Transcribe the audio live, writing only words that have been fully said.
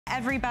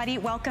everybody.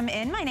 Welcome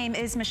in. My name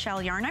is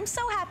Michelle Yarn. I'm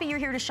so happy you're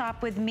here to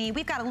shop with me.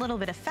 We've got a little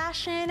bit of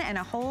fashion and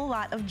a whole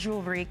lot of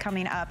jewelry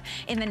coming up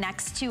in the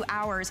next 2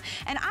 hours.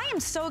 And I am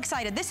so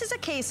excited. This is a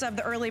case of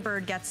the early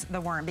bird gets the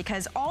worm,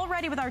 because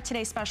already with our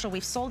Today Special,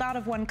 we've sold out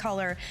of one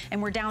color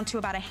and we're down to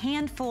about a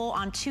handful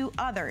on 2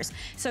 others.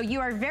 So you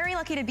are very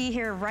lucky to be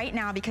here right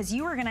now, because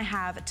you are gonna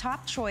have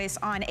top choice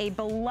on a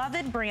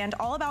beloved brand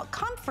all about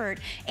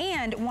comfort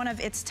and one of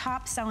its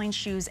top selling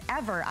shoes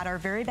ever at our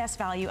very best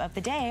value of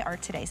the day, our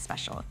Today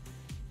Special.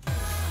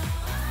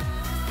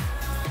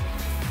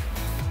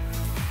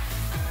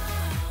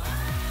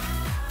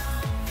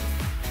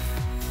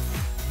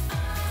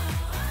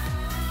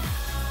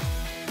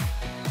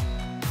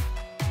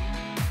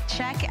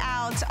 Check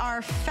out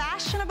our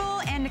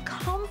fashionable and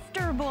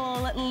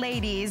comfortable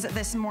ladies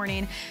this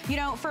morning. You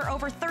know, for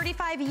over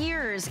 35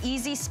 years,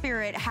 Easy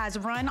Spirit has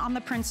run on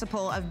the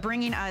principle of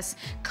bringing us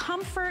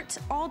comfort,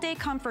 all-day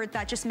comfort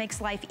that just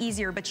makes life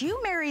easier. But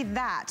you marry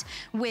that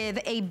with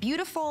a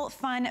beautiful,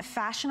 fun,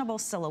 fashionable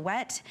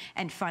silhouette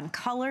and fun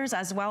colors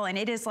as well, and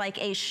it is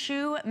like a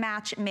shoe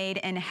match made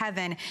in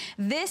heaven.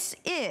 This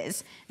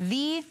is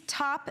the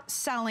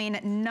top-selling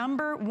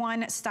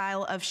 #1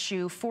 style of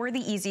shoe for the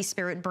Easy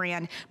Spirit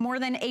brand. More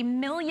than 1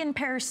 million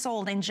pairs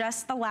sold in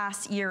just the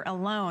last year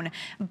alone.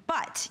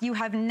 But you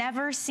have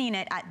never seen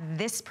it at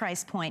this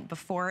price point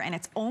before, and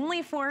it's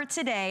only for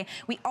today.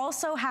 We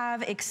also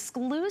have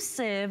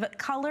exclusive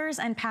colors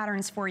and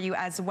patterns for you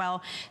as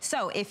well.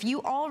 So if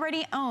you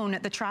already own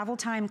the Travel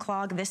Time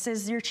clog, this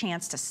is your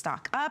chance to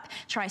stock up,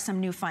 try some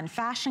new fun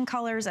fashion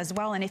colors as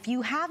well. And if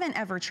you haven't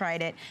ever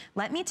tried it,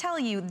 let me tell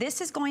you,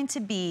 this is going to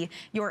be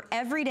your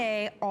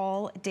everyday,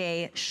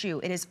 all-day shoe.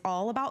 It is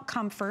all about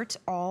comfort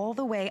all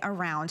the way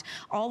around.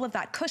 All of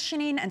that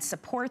cushioning and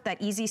support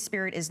that Easy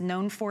Spirit is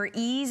known for,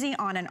 easy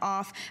on and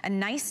off, a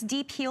nice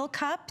deep heel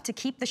cup to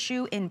keep the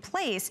shoe in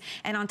place.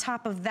 And on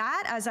top of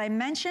that, as I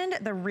mentioned,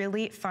 the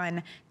really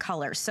fun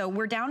colors. So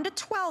we're down to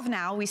 12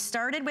 now. We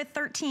started with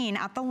 13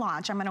 at the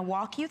launch. I'm gonna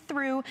walk you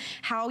through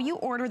how you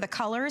order the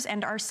colors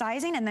and our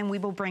sizing, and then we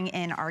will bring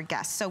in our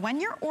guests. So when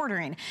you're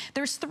ordering,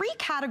 there's 3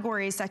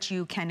 categories that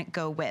you can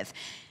go with.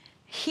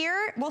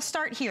 Here, we'll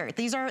start here.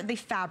 These are the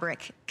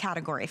fabric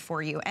category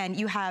for you. And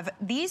you have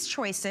these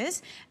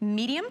choices: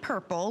 medium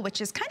purple, which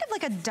is kind of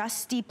like a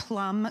dusty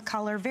plum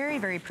color, very,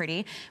 very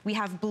pretty. We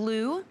have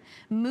blue,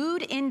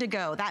 mood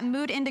indigo. That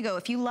mood indigo,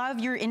 if you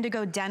love your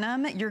indigo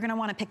denim, you're gonna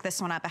wanna pick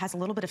this one up. It has a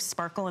little bit of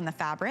sparkle in the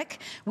fabric.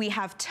 We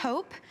have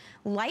taupe,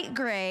 light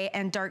gray,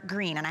 and dark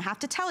green. And I have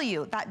to tell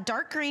you, that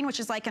dark green, which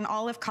is like an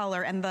olive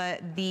color, and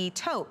the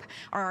taupe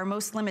are our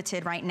most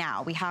limited right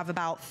now. We have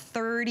about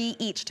 30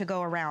 each to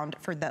go around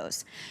for those.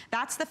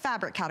 That's the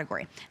fabric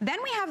category.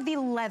 Then we have the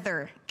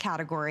leather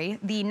category.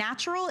 The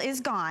natural is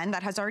gone.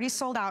 That has already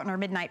sold out in our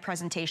midnight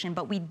presentation,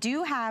 but we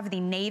do have the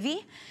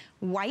navy,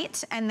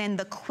 white, and then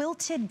the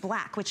quilted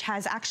black, which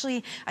has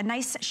actually a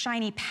nice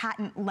shiny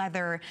patent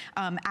leather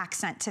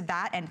accent to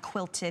that, and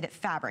quilted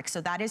fabric.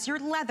 So that is your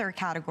leather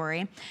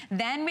category.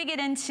 Then we get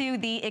into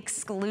the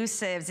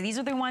exclusives. These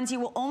are the ones you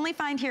will only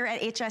find here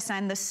at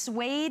HSN, the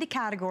suede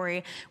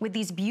category with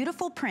these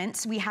beautiful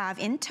prints. We have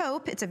in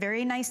taupe, it's a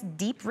very nice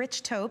deep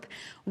rich taupe,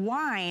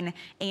 wine,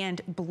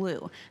 and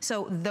blue.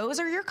 So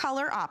those are your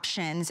color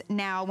options.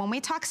 Now, when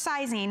we talk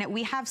sizing,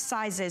 we have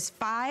sizes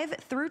 5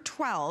 through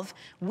 12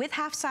 with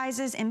half sizes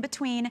in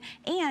between,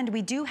 and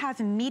we do have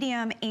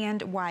medium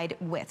and wide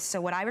width. So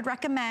what I would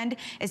recommend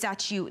is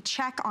that you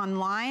check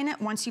online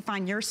once you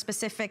find your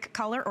specific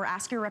color, or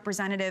ask your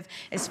representative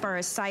as far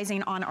as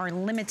sizing on our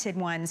limited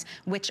ones,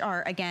 which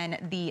are,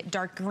 again, the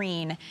dark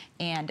green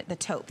and the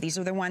taupe. These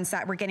are the ones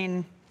that we're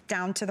getting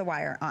down to the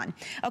wire on.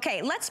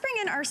 Okay, let's bring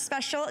in our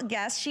special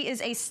guest. She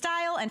is a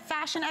style and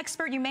fashion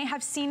expert. You may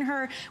have seen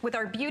her with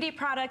our beauty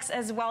products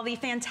as well. The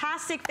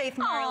fantastic Faith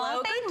Marlowe.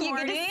 Oh, thank you.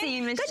 Good to see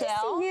you, Michelle. Good to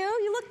see you.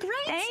 You look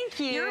great. Thank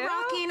you. You're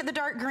rocking the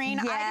dark green.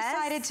 Yes.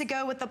 I decided to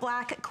go with the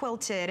black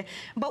quilted.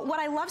 But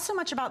what I love so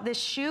much about this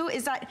shoe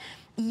is that,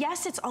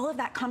 yes, it's all of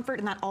that comfort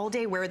and that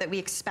all-day wear that we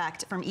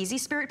expect from Easy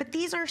Spirit, but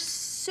these are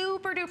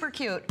super duper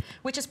cute,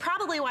 which is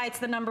probably why it's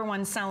the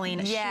 #1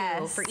 selling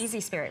shoe for Easy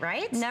Spirit,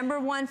 right?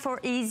 #1 for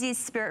Easy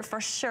Spirit for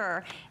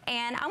sure.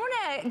 And I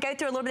want to go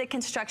through a little bit of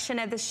construction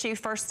of the shoe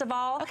first of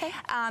all. Okay.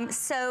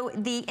 So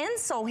the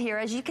insole here,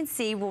 as you can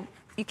see,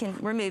 you can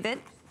remove it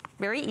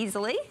very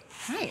easily.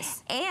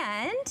 Nice.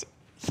 And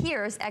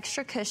here's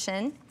extra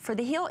cushion for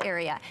the heel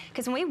area,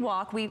 because when we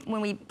walk,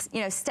 when we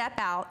step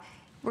out,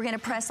 we're gonna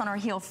press on our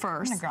heel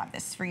first. I'm gonna grab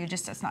this for you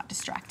just so it's not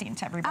distracting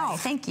to everybody. Oh,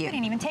 thank you. We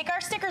didn't even take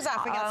our stickers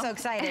off. We got so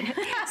excited.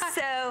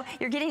 So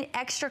you're getting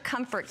extra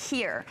comfort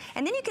here.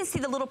 And then you can see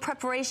the little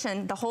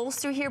preparation, the holes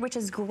through here, which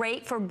is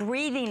great for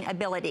breathing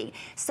ability.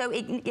 So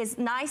it is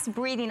nice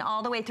breathing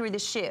all the way through the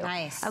shoe.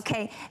 Nice.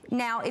 Okay,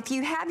 now if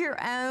you have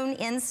your own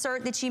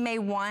insert that you may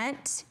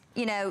want,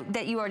 you know,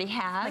 that you already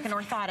have. Like an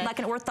orthotic. Like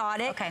an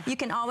orthotic. Okay. You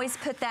can always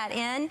put that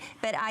in,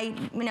 but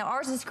you know,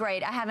 ours is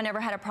great. I haven't ever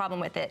had a problem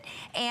with it.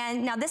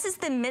 And now this is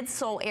the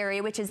midsole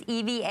area, which is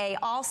EVA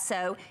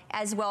also,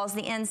 as well as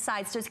the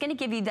inside. So it's gonna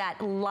give you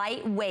that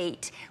light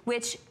weight,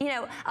 which, you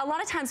know, a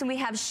lot of times when we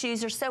have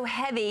shoes, they're so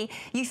heavy,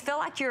 you feel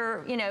like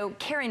you're, you know,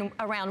 carrying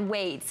around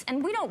weights.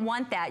 And we don't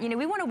want that. You know,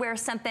 we wanna wear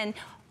something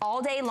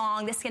all day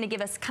long that's gonna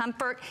give us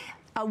comfort.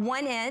 A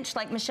 1 inch,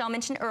 like Michelle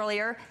mentioned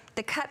earlier,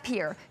 the cup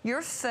here,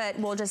 your foot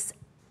will just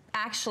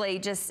actually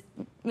just,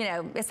 you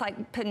know, it's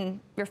like putting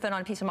your foot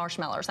on a piece of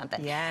marshmallow or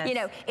something. Yes. You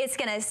know, it's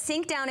gonna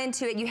sink down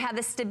into it. You have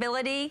the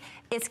stability.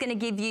 It's gonna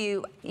give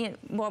you, you know,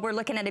 well, we're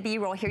looking at a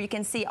B-roll here. You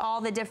can see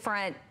all the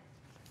different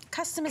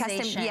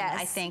customization, yes.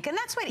 I think. And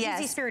that's what yes.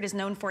 Easy Spirit is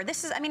known for.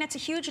 This is, I mean, it's a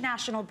huge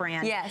national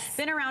brand. Yes.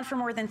 Been around for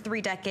more than 3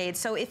 decades.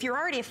 So if you're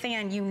already a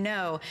fan, you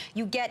know,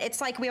 you get,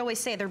 it's like we always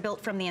say, they're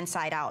built from the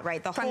inside out,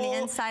 right?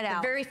 The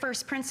very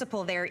first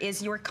principle there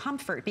is your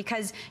comfort,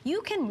 because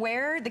you can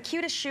wear the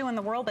cutest shoe in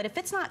the world, but if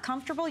it's not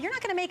comfortable, you're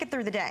not gonna make it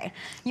through the day.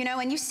 You know,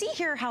 and you see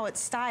here how it's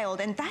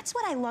styled, and that's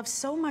what I love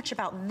so much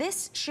about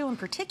this shoe in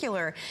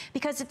particular,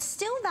 because it's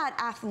still that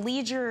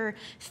athleisure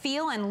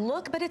feel and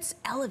look, but it's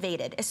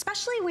elevated,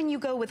 especially when you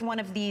go with one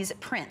of these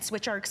prints,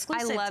 which are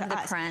exclusive to us. I love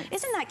the print.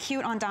 Isn't that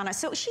cute on Donna?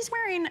 So she's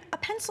wearing a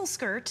pencil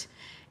skirt,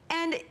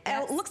 and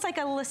it looks like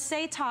a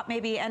lissé top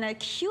maybe, and a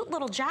cute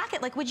little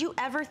jacket. Like, would you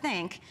ever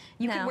think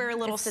you could wear a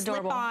little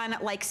slip-on,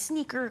 like,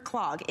 sneaker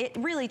clog? It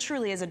really,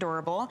 truly is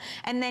adorable.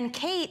 And then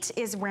Kate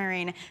is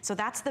wearing, so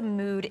that's the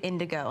Mood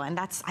Indigo, and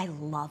that's, I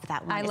love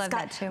that one. I love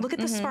that too. Look at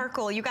the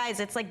sparkle. You guys,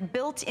 it's like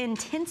built-in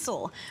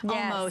tinsel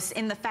almost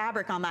in the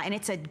fabric on that, and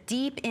it's a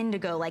deep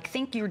indigo. Like,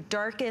 think your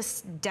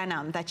darkest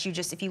denim that you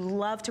just, if you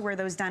love to wear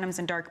those denims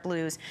and dark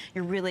blues,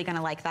 you're really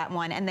gonna like that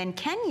one. And then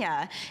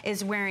Kenya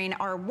is wearing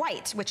our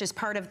white, which is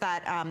part of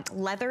that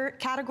leather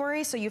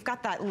category. So you've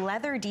got that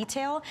leather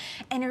detail,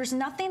 and there's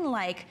nothing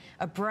like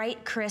a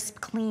bright, crisp,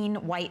 clean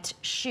white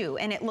shoe.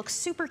 And it looks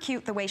super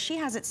cute the way she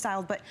has it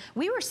styled. But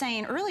we were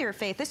saying earlier,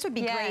 Faith, this would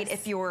be great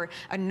if you're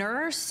a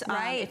nurse,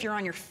 if you're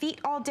on your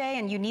feet all day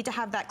and you need to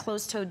have that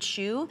closed-toed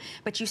shoe,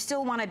 but you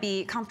still want to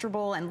be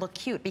comfortable and look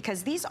cute,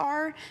 because these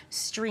are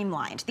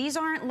streamlined. These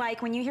aren't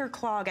like, when you hear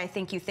clog, I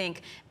think you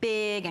think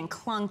big and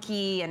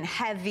clunky and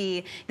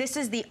heavy. This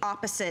is the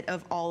opposite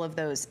of all of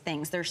those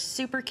things. They're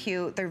super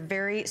cute. They're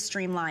very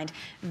streamlined,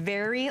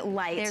 very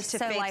light. They're to so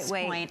Faith's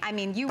lightweight. point. I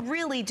mean, you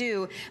really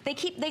do.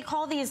 They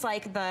call these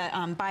like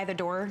the by the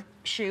door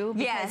shoe.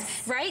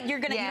 Because, right? You're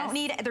gonna, you don't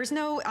need, there's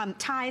no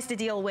ties to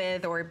deal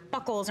with or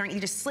buckles, or you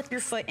just slip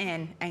your foot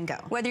in and go.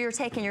 Whether you're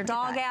taking your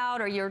dog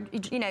out or you're,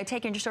 you know,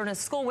 taking your children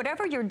to school,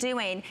 whatever you're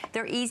doing,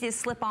 they're easy to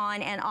slip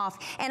on and off.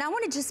 And I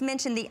want to just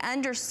mention the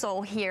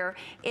undersole here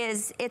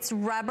is, it's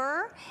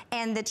rubber,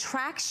 and the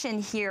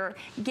traction here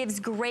gives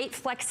great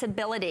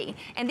flexibility.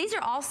 And these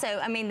are also,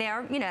 I mean, they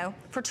are, you know,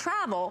 for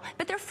travel,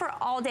 but they're for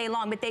all day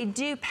long, but they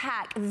do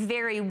pack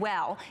very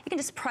well. You can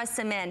just press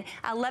them in.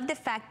 I love the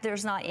fact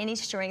there's not any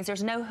strings.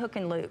 There's no hook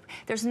and loop.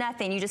 There's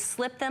nothing. You just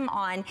slip them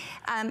on.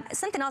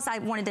 Something else I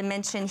wanted to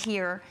mention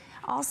here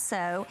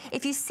also,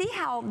 if you see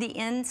how the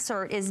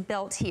insert is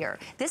built here,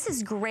 this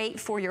is great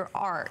for your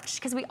arch,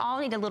 because we all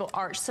need a little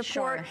arch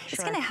support.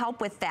 It's going to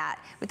help with that,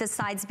 with the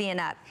sides being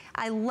up.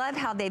 I love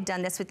how they've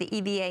done this with the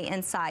EVA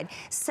inside.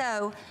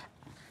 So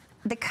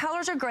the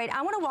colors are great.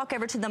 I want to walk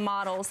over to the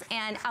models,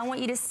 and I want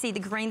you to see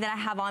the green that I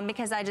have on,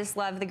 because I just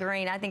love the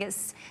green. I think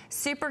it's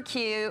super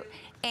cute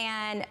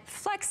and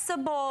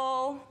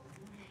flexible.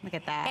 Look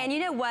at that. And you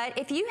know what?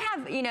 If you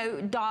have, you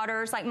know,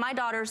 daughters, like my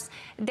daughters,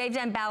 they've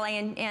done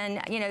ballet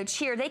and you know,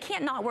 cheer. They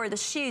can't not wear the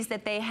shoes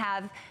that they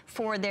have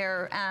for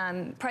their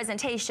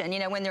presentation. You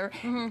know, when they're,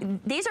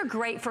 these are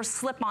great for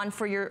slip-on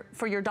for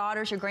your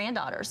daughters, your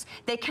granddaughters.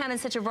 They come in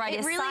such a variety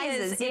of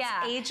sizes. It's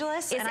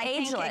ageless, and I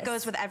think it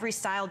goes with every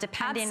style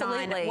depending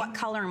on what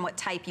color and what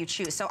type you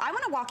choose. So I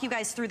want to walk you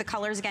guys through the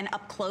colors again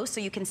up close so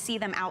you can see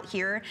them out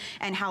here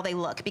and how they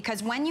look.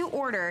 Because when you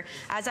order,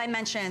 as I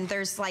mentioned,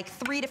 there's like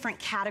 3 different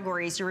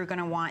categories you're going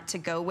to want to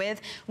go with.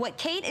 What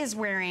Kate is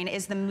wearing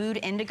is the Mood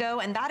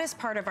Indigo, and that is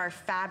part of our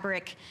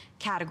fabric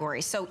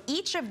category. So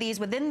each of these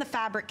within the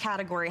fabric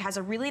category has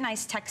a really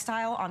nice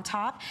textile on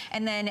top,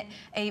 and then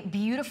a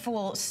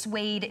beautiful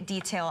suede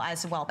detail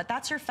as well. But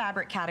that's your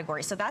fabric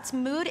category. So that's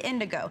Mood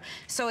Indigo.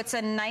 So it's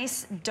a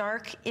nice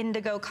dark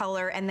indigo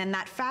color, and then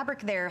that fabric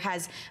there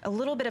has a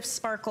little bit of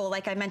sparkle,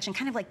 like I mentioned,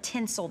 kind of like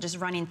tinsel just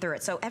running through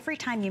it. So every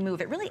time you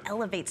move, it really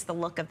elevates the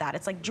look of that.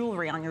 It's like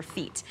jewelry on your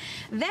feet.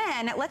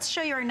 Then let's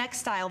show you our next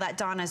style that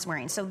Donna's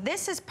wearing. So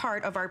this is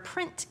part of our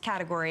print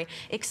category,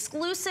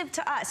 exclusive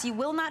to us. You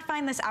will not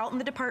find this out in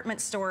the department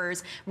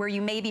stores where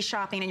you may be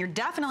shopping, and you're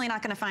definitely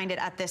not going to find it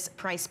at this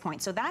price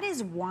point. So that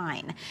is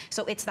wine.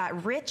 So it's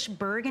that rich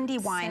burgundy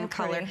wine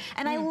color.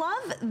 And I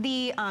love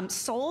the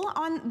sole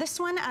on this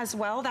one as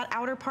well, that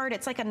outer part.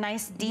 It's like a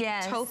nice deep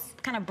taupe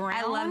kind of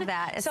brown. I love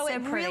that. It's so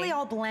it really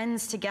all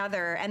blends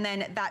together. And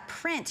then that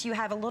print, you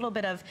have a little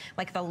bit of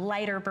like the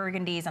lighter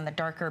burgundies and the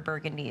darker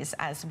burgundies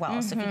as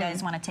well. So if you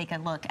guys want to take a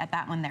look at that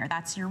that one there.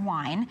 That's your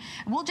wine.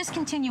 We'll just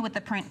continue with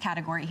the print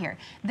category here.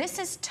 This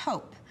is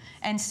taupe.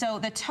 And so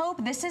the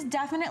taupe, this is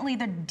definitely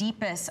the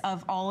deepest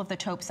of all of the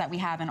taupes that we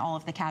have in all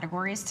of the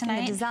categories tonight.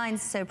 And the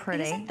design's so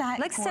pretty. Isn't that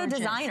looks gorgeous? so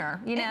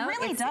designer, you know? It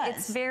really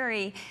does.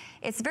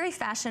 It's very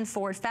fashion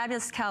forward,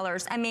 fabulous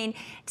colors. I mean,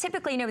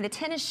 typically, you know, with a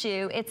tennis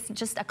shoe, it's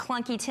just a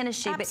clunky tennis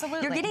shoe. Absolutely.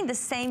 But you're getting the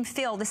same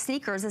feel, the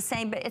sneakers, the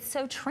same, but it's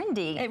so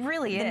trendy. It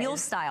really is. The mule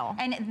style.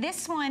 And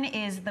this one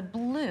is the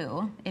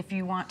blue, if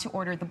you want to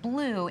order the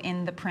blue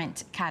in the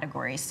print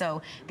category.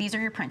 So these are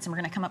your prints, and we're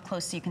gonna come up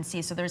close so you can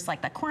see. So there's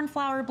like that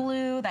cornflower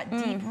blue, that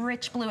deep,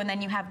 rich blue, and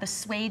then you have the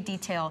suede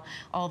detail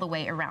all the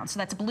way around. So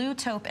that's blue,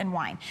 taupe, and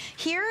wine.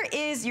 Here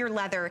is your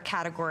leather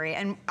category,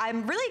 and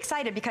I'm really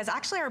excited because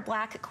actually our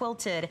black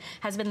quilted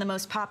has been the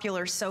most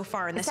popular so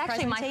far in this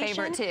presentation. It's actually my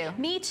favorite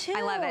too. Me too.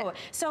 I love it.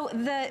 So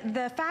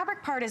the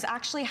fabric part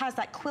actually has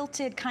that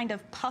quilted kind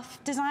of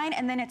puff design,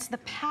 and then it's the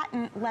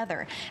patent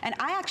leather. And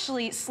I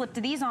actually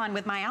slipped these on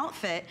with my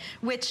outfit,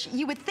 which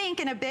you would think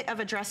in a bit of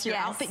a dressier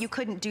outfit you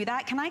couldn't do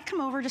that. Can I come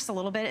over just a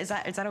little bit? Is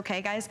that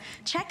okay, guys?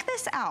 Check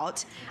this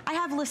out. I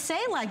have lissé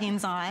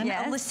leggings on,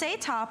 a lissé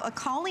top, a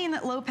Colleen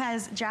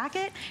Lopez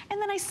jacket,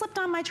 and then I slipped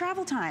on my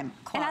travel time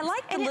clogs. And I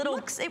like the little,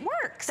 it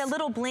works. The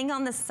little bling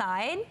on the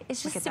side.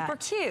 It's just super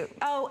cute.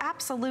 Oh,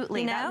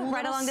 absolutely. You know, that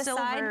right along the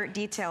silver side.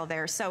 detail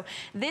there. So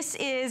this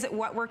is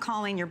what we're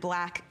calling your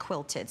black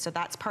quilted. So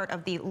that's part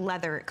of the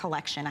leather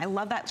collection. I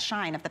love that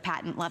shine of the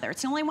patent leather.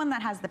 It's the only one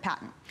that has the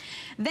patent.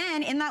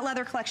 Then in that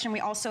leather collection, we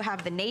also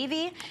have the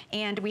navy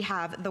and we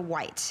have the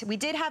white. We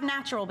did have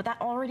natural, but that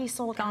already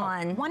sold out.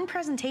 One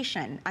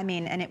presentation, I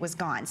mean, and it was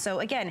gone. So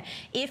again,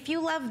 if you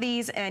love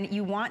these and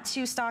you want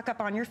to stock up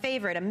on your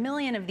favorite, 1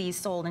 million of these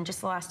sold in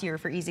just the last year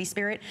for Easy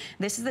Spirit,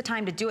 this is the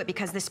time to do it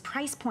because this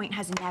price point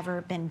has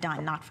never been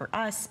done. Not for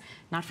us,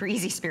 not for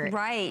Easy Spirit.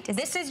 Right.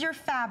 This is your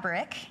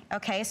fabric,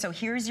 okay? So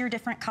here's your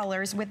different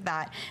colors with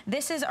that.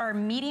 This is our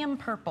medium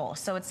purple,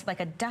 so it's like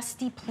a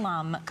dusty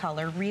plum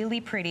color, really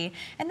pretty.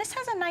 And this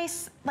has a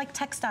nice, like,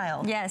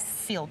 textile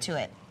feel to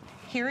it.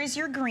 Here is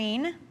your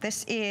green.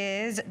 This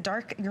is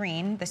dark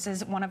green. This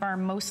is one of our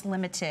most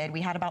limited. We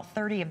had about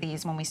 30 of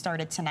these when we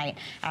started tonight.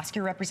 Ask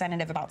your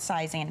representative about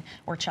sizing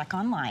or check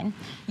online.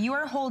 You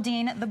are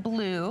holding the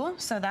blue,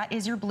 so that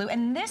is your blue.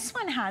 And this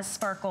one has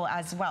sparkle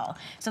as well.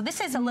 So this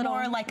is a little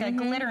more like a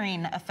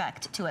glittering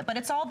effect to it, but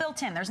it's all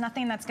built in. There's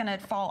nothing that's gonna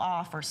fall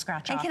off or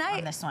scratch off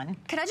on this one.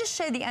 Can I just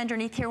show the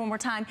underneath here one more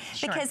time?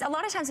 Sure. Because a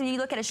lot of times when you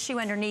look at a shoe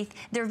underneath,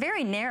 they're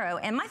very narrow,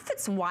 and my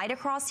foot's wide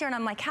across here, and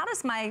I'm like,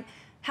 how's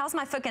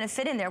my foot gonna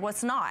fit in there? Well,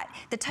 it's not.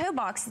 The toe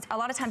box, a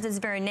lot of times, is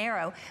very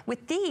narrow.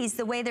 With these,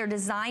 the way they're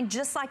designed,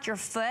 just like your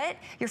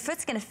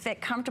foot's gonna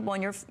fit comfortable,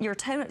 and your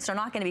toes are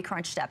not gonna be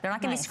crunched up. They're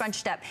not gonna be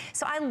scrunched up.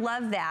 So I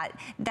love that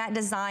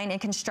design and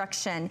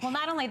construction. Well,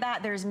 not only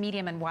that, there's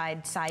medium and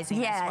wide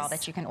sizing as well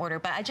that you can order.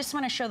 But I just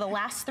wanna show the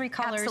last 3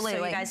 colors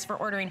so you guys for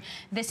ordering.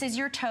 This is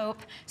your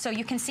taupe. So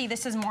you can see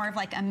this is more of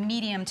like a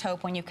medium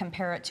taupe when you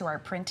compare it to our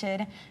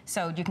printed.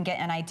 So you can get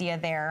an idea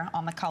there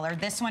on the color.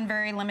 This one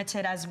very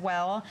limited as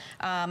well.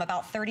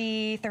 About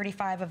 30,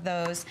 35 of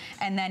those.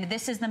 And then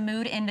this is the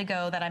Mood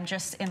Indigo that I'm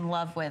just in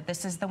love with.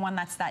 This is the one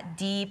that's that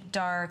deep,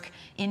 dark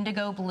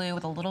indigo blue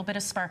with a little bit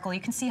of sparkle. You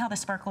can see how the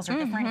sparkles are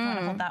different. If you want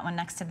to hold that one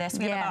next to this.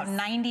 We have about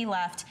 90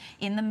 left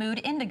in the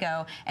Mood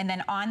Indigo. And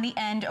then on the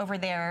end over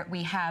there,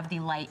 we have the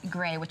light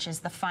gray, which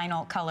is the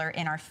final color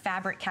in our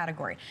fabric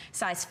category.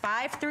 Size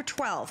 5 through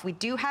 12. We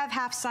do have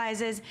half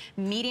sizes,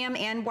 medium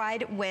and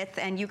wide width.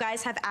 And you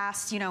guys have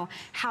asked, you know,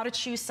 how to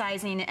choose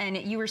sizing. And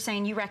you were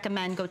saying you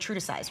recommend go true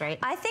to size, right?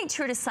 I think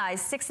true to size,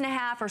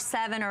 6.5 or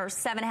 7 or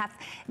 7.5.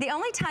 The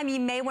only time you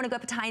may want to go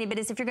up a tiny bit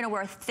is if you're going to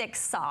wear a thick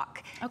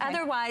sock.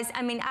 Otherwise,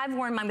 I mean, I've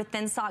worn mine with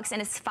thin socks and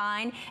it's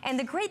fine. And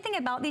the great thing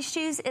about these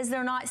shoes is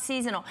they're not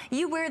seasonal.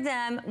 You wear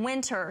them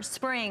winter,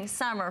 spring,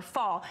 summer,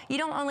 fall. You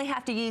don't only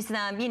have to use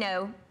them, you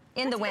know,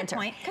 in the winter.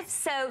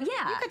 So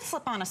yeah, you could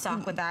slip on a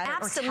sock with that.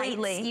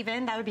 Absolutely. Or tights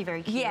even. That would be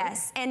very cute.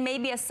 Yes, and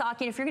maybe a sock.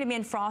 You know, if you're going to be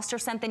in frost or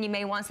something, you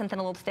may want something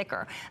a little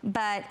thicker.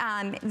 But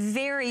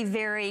very,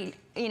 very,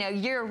 you know,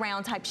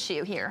 year-round type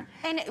shoe here.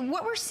 And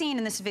what we're seeing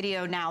in this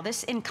video now,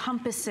 this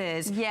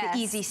encompasses the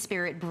Easy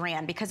Spirit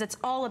brand because it's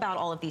all about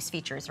all of these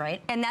features,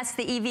 right? And that's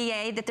the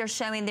EVA that they're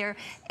showing there.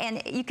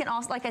 And you can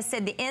also, like I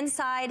said, the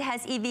inside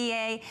has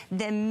EVA,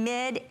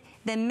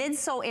 the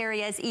midsole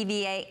area is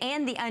EVA,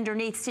 and the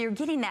underneath, so you're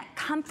getting that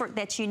comfort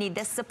that you need,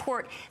 the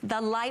support,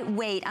 the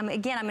lightweight.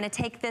 Again, I'm gonna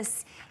take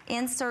this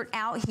insert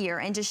out here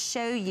and just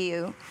show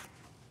you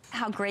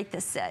how great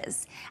this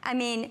is. I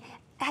mean,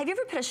 have you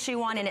ever put a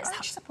shoe on and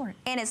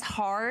it's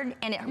hard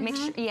and it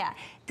makes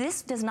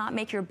this does not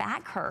make your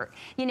back hurt.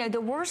 You know,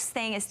 the worst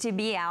thing is to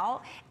be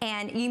out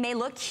and you may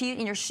look cute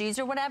in your shoes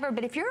or whatever,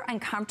 but if you're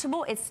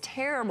uncomfortable, it's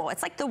terrible.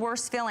 It's like the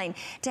worst feeling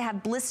to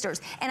have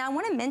blisters. And I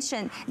want to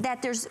mention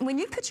that when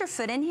you put your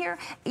foot in here,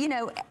 you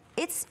know,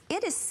 it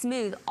is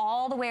smooth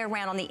all the way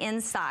around on the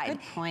inside.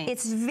 Good point.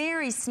 It's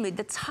very smooth.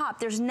 The top,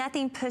 there's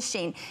nothing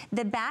pushing.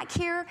 The back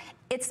here,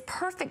 it's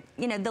perfect,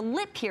 you know, the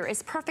lip here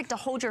is perfect to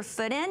hold your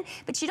foot in,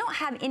 but you don't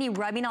have any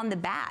rubbing on the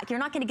back. You're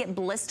not gonna get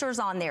blisters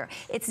on there.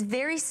 It's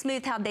very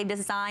smooth how they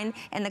designed,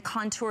 and the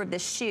contour of the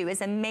shoe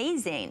is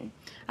amazing.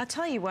 I'll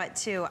tell you what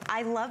too,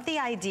 I love the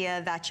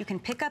idea that you can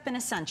pick up an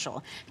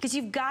essential, because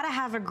you've got to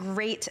have a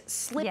great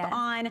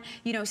slip-on,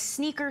 you know,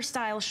 sneaker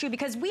style shoe,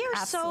 because we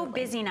are so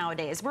busy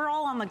nowadays. We're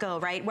all on the go,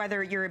 right?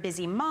 Whether you're a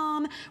busy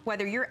mom,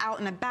 whether you're out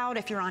and about,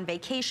 if you're on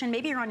vacation,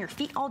 maybe you're on your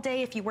feet all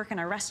day if you work in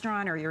a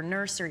restaurant, or your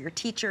nurse or your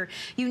teacher.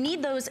 You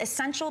need those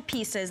essential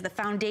pieces, the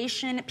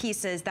foundation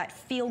pieces that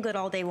feel good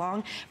all day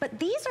long. But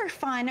these are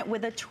fun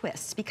with a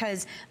twist,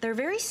 because they're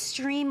very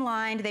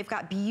streamlined. They've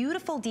got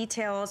beautiful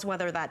details,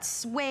 whether that's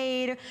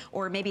suede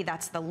or maybe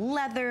that's the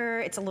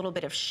leather. It's a little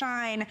bit of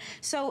shine.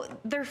 So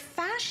they're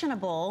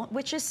fashionable,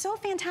 which is so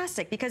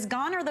fantastic, because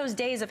gone are those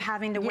days of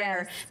having to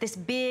wear this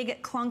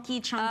big,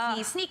 clunky,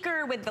 chunky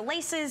sneaker with the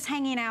laces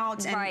hanging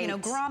out and you know,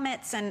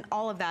 grommets and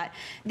all of that.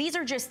 These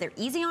are just, they're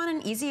easy on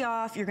and easy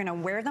off. You're gonna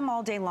wear them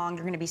all day long.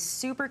 You're gonna be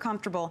super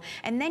comfortable.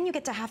 And then you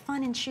get to have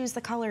fun and choose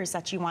the colors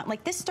that you want.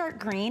 Like this dark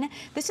green,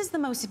 this is the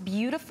most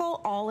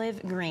beautiful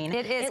olive green.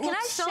 It is. It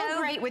looks so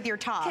great with your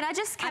top. Can I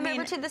just come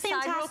over to the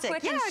side real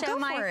quick and show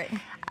my,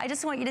 I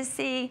just want you to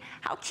see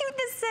how cute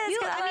this is.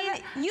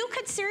 I mean, you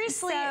could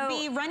seriously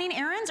be running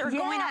errands or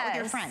going out with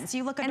your friends.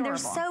 You look adorable. And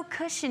they're so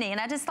cushiony, and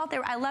I just thought they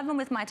were, I love them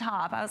with my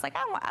top. I was like,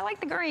 I like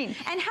the green.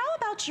 And how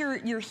about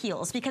your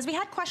heels? Because we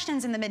had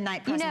questions in the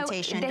midnight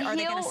presentation. Are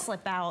they going to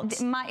slip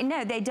out?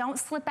 No, they don't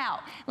slip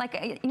out.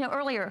 Like, you know,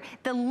 earlier,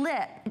 the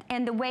lip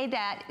and the way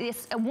that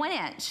it's a 1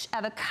 inch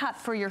of a cup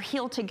for your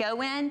heel to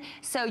go in,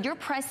 so you're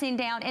pressing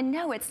down, and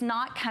no, it's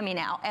not coming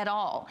out at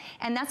all.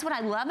 And that's what I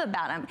love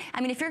about them.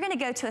 I mean, if you're going to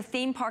go to a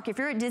theme park, if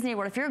you're at Disney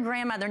World, if you're a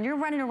grandmother and you're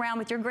running around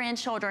with your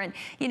grandchildren,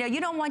 you know, you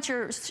don't want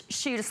your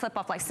shoe to slip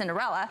off like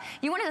Cinderella.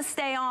 You want it to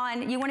stay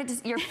on. You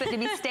want your foot to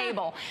be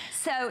stable.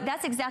 So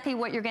that's exactly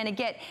what you're going to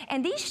get.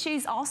 And these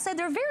shoes also,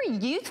 they're very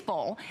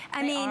youthful.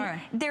 I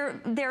mean,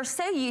 they're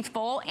so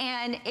youthful.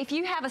 And if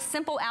you have a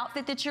simple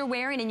outfit that you're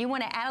wearing and you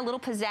want to add a little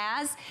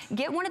pizzazz,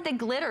 get one of the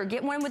glitter.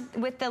 Get one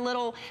with the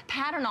little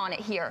pattern on it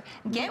here.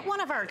 Get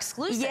one of our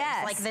exclusives,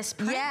 like this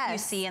print you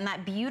see in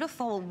that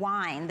beautiful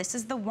wine. This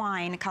is the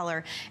wine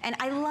color. And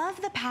I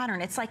love the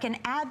pattern. It's like an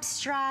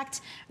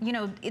abstract, you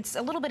know, it's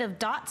a little bit of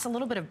dots, a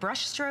little bit of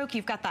brush stroke.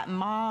 You've got that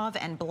mauve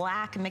and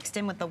black mixed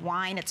in with the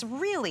wine. It's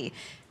really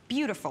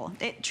beautiful.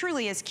 It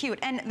truly is cute.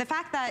 And the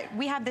fact that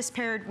we have this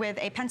paired with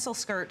a pencil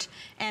skirt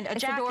and a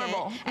jacket.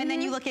 Adorable. And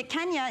then you look at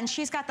Kenya and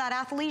she's got that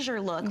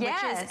athleisure look,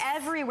 which is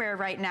everywhere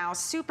right now.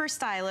 Super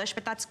stylish,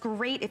 but that's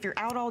great if you're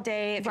out all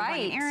day, if you're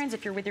running errands,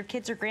 if you're with your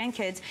kids or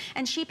grandkids.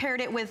 And she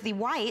paired it with the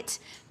white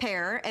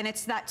pair, and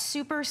it's that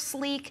super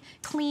sleek,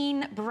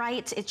 clean,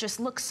 bright. It just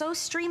looks so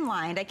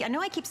streamlined. I know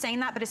I keep saying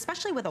that, but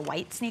especially with a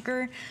white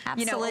sneaker,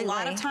 you know, a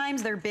lot of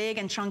times they're big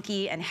and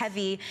chunky and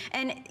heavy.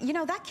 And you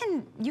know,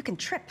 you can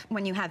trip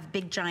when you have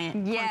big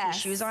giant clunky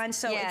shoes on,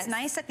 so it's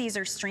nice that these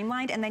are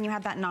streamlined, and then you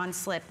have that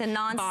non-slip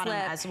bottom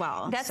as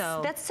well.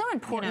 That's so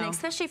important,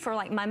 especially for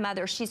like my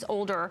mother. She's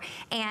older,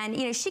 and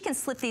you know, she can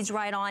slip these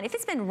right on. If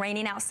it's been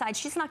raining outside,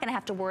 she's not going to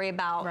have to worry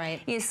about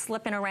you know,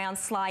 slipping around,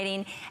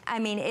 sliding. I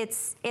mean,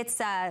 it's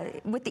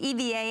with the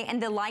EVA and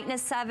the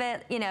lightness of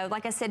it. You know,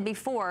 like I said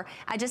before,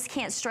 I just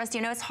can't stress. You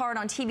know, it's hard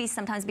on TV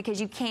sometimes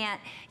because you can't,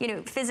 you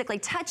know, physically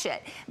touch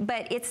it,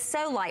 but it's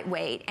so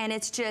lightweight and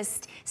it's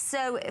just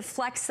so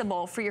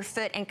flexible for your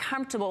foot and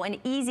comfortable and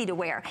easy to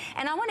wear.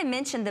 And I want to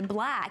mention the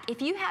black.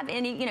 If you have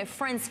any, you know,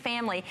 friends,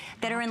 family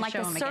that are in like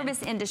the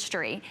service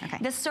industry,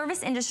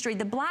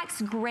 the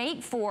black's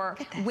great for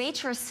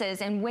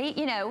waitresses and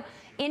you know,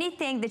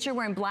 anything that you're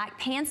wearing black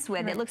pants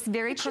with. It looks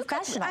very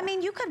professional. I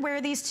mean, you could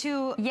wear these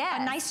to a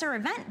nicer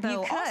event,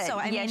 though. You could. Also,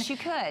 I mean, you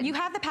could. You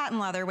have the patent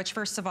leather, which,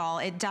 first of all,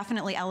 it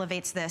definitely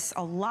elevates this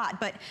a lot.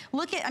 But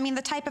look at, I mean,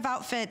 the type of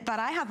outfit that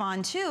I have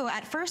on too.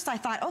 At first, I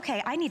thought,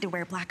 okay, I need to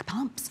wear black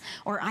pumps,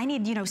 or I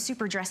need, you know,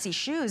 super dressy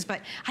shoes.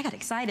 But I got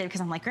excited because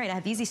I'm like, great, I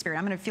have Easy Spirit.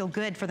 I'm going to feel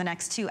good for the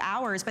next 2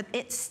 hours. But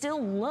it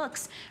still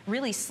looks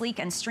really sleek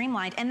and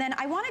streamlined. And then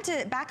I wanted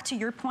to back to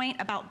your point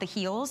about the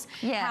heels.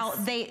 How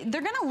they're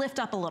going to lift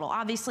up a little.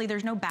 Obviously,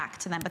 there's no back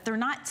to them, but they're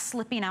not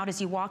slipping out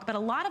as you walk. But a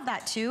lot of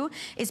that too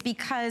is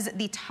because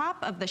the top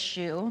of the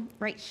shoe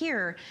right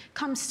here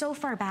comes so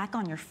far back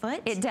on your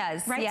foot. It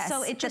does, right?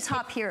 So it just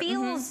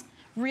feels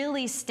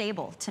really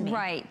stable to me.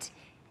 Right.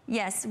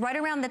 Yes, right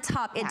around the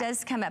top, it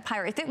does come up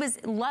higher. If it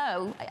was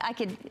low,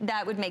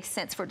 that would make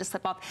sense for it to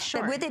slip off.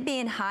 But with it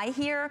being high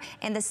here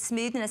and the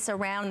smoothness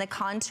around the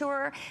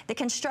contour, the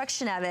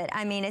construction of it,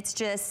 I mean, it's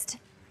just,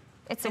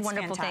 it's a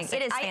wonderful thing.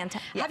 It is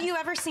fantastic. Have you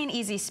ever seen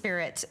Easy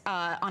Spirit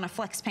on a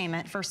flex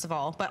payment, first of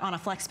all, but on a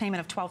flex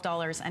payment of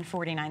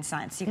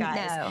 $12.49, you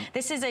guys? No.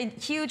 This is a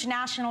huge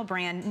national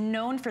brand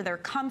known for their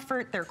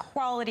comfort, their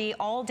quality,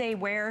 all-day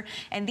wear,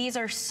 and these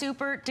are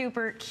super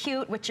duper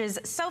cute, which is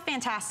so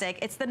fantastic.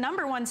 It's the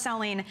 #1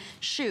 selling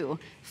shoe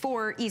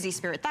for Easy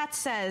Spirit. That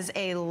says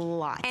a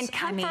lot. And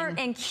comfort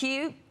and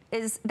cute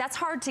that's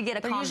hard to get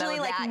a combo usually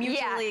of like that.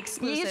 mutually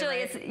exclusive, Usually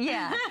right?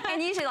 it's,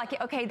 and usually like,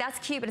 okay, that's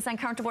cute, but it's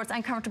uncomfortable,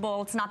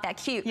 it's not that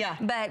cute. Yeah.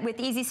 But with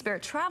Easy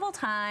Spirit Travel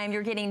Time,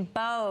 you're getting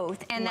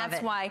both. And Love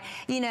that's it. why,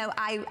 you know,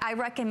 I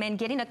recommend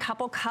getting a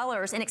couple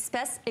colors, and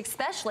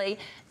especially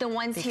the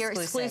ones here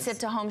exclusive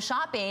to home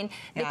shopping,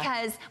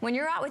 because when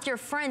you're out with your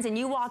friends and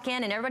you walk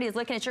in and everybody's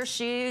looking at your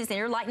shoes and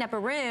you're lighting up a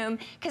room,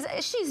 because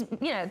shoes,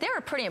 you know,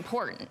 they're pretty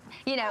important.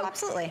 You know,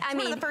 absolutely. It's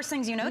one of the first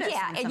things you notice.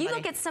 Yeah, and you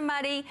look at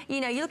somebody,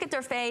 you know, you look at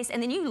their face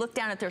and then you look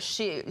down at their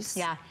shoes.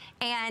 Yeah.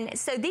 And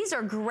so these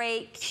are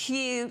great,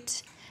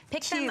 cute.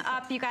 Pick them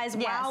up, you guys,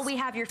 while we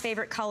have your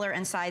favorite color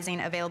and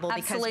sizing available,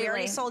 because we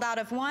already sold out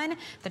of one.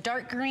 The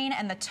dark green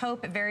and the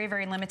taupe, very,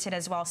 very limited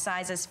as well.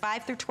 Sizes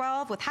 5 through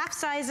 12 with half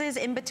sizes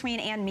in between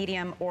and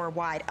medium or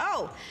wide.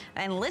 Oh,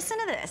 and listen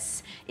to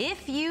this.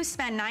 If you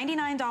spend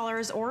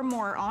 $99 or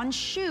more on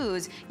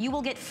shoes, you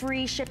will get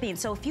free shipping.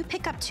 So if you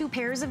pick up 2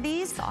 pairs of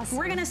these,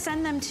 we're going to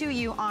send them to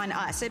you on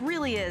us. It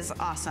really is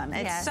awesome.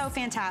 It's so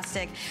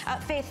fantastic.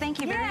 Faith,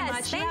 thank you very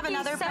much. You have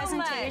another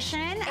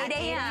presentation at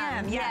 8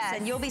 a.m. Yes,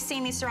 and you'll be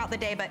seeing these throughout the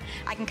day, but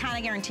I can kind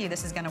of guarantee you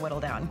this is going to whittle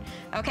down.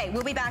 Okay,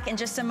 we'll be back in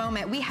just a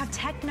moment. We have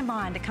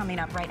Technibond coming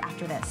up right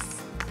after this.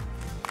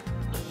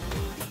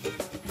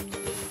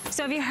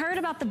 So have you heard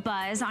about the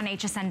buzz on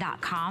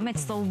hsn.com?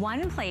 It's the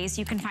one place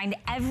you can find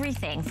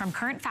everything from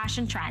current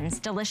fashion trends,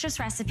 delicious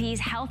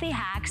recipes, healthy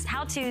hacks,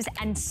 how-tos,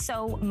 and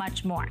so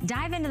much more.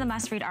 Dive into the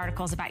must-read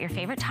articles about your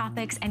favorite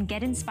topics and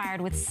get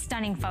inspired with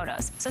stunning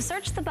photos. So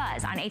search the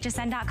buzz on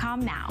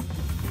hsn.com now.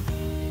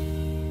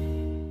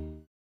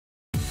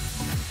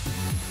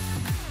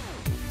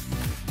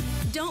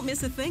 Don't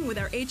miss a thing with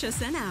our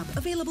HSN app,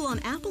 available on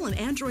Apple and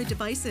Android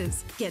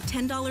devices. Get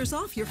 $10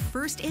 off your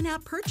first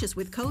in-app purchase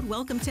with code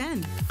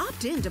WELCOME10.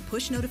 Opt in to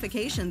push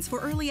notifications for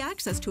early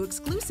access to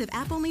exclusive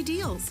app-only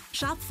deals.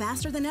 Shop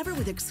faster than ever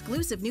with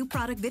exclusive new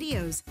product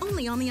videos,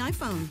 only on the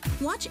iPhone.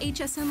 Watch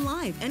HSN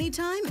live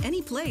anytime,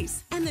 any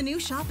place. And the new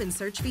shop and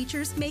search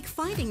features make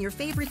finding your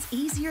favorites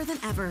easier than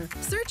ever.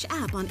 Search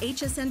app on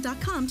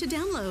hsn.com to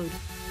download.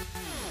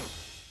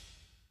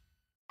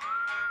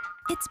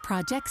 It's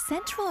Project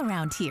Central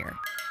around here.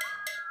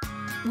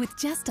 With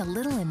just a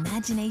little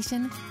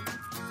imagination,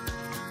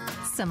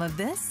 some of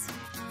this,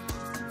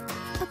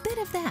 a bit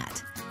of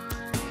that.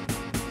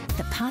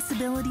 The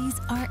possibilities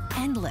are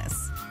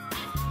endless.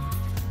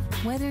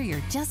 Whether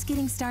you're just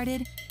getting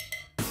started,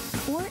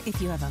 or if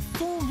you have a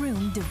full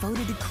room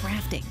devoted to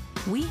crafting,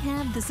 we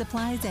have the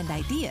supplies and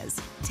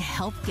ideas to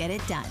help get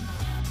it done.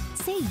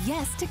 Say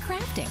yes to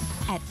crafting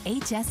at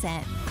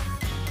HSN.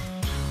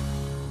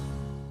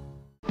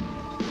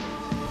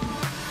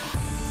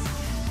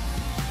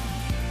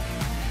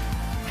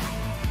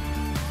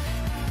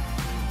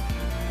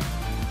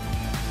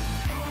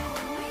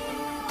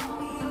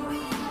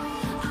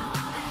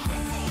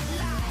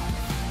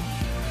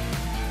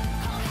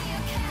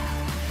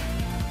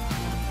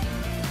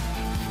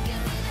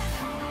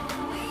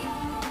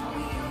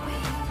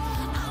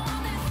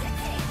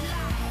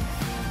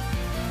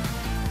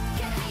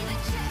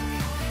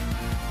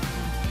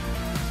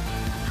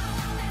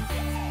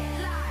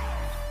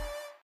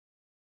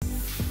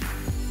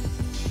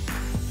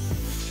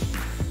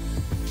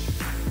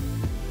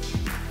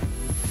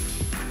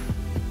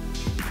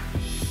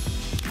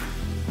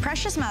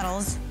 Precious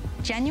metals,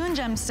 genuine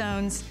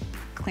gemstones,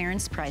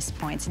 clearance price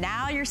points.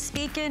 Now you're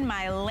speaking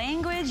my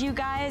language, you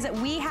guys.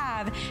 We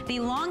have the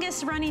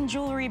longest running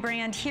jewelry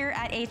brand here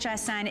at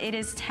HSN. It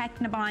is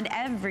Technibond.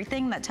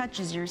 Everything that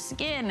touches your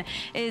skin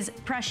is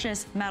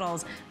precious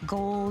metals.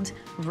 Gold,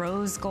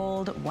 rose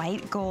gold,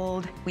 white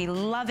gold. We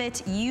love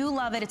it. You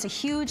love it. It's a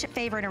huge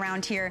favorite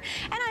around here.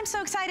 And I'm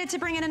so excited to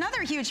bring in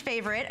another huge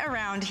favorite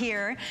around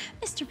here,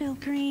 Mr. Bill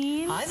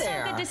Green. Hi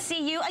there. So good to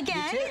see you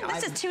again.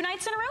 This is 2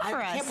 nights in a row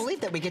for us. I can't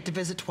believe that we get to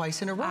visit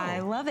twice in a row.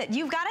 I love it.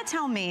 You've got to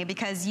tell me,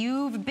 because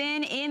you've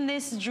been in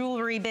this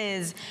jewelry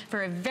biz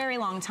for a very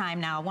long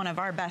time now. One of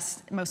our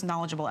best, most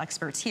knowledgeable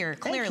experts here,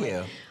 clearly.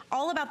 Thank you.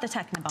 All about the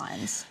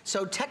Technibonds.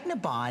 So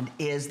Technibond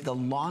is the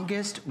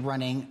longest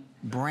running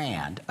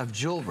brand of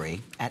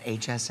jewelry at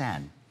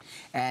HSN.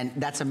 And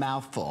that's a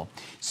mouthful.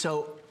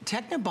 So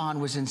Technibond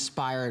was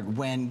inspired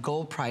when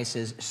gold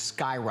prices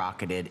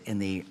skyrocketed in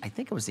the, I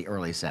think it was the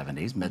early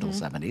 70s, middle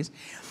 70s.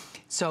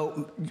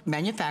 So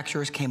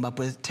manufacturers came up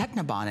with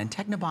Technibond, and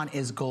Technibond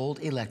is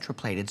gold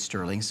electroplated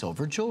sterling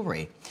silver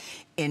jewelry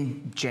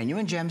in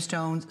genuine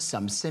gemstones,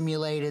 some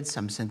simulated,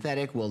 some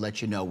synthetic. We'll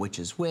let you know which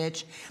is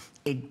which.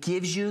 It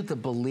gives you the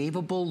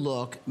believable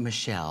look,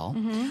 Michelle,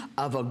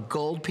 of a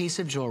gold piece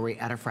of jewelry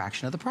at a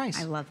fraction of the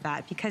price. I love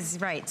that because,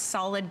 right,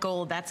 solid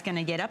gold, that's going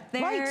to get up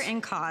there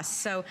in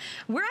cost. So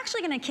we're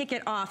actually going to kick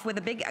it off with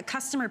a big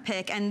customer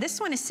pick, and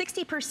this one is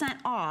 60%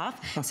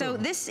 off. So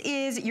this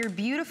is your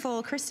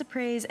beautiful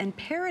chrysoprase and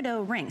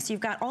peridot ring. So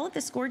you've got all of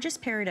this gorgeous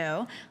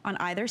peridot on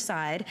either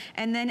side,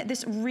 and then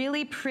this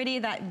really pretty,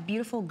 that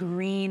beautiful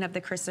green of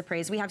the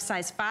chrysoprase. We have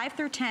size 5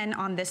 through 10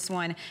 on this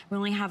one. We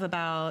only have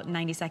about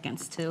 90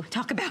 seconds to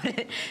talk about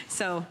it.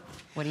 So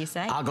what do you say?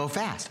 I'll go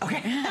fast.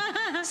 Okay.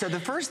 So the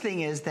first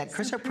thing is that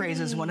chrysoprase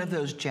is one of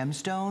those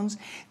gemstones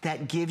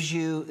that gives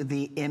you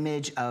the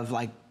image of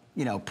like,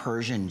 you know,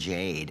 Persian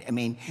jade. I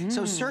mean,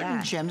 so certain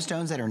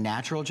gemstones that are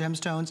natural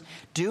gemstones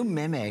do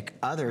mimic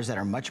others that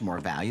are much more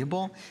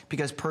valuable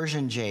because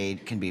Persian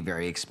jade can be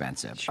very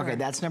expensive. Sure. Okay,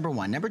 that's number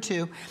one. Number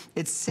two,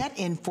 it's set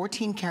in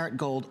 14 karat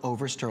gold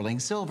over sterling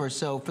silver.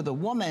 So for the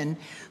woman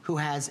who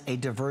has a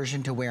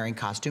diversion to wearing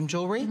costume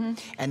jewelry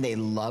and they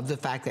love the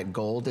fact that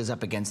gold is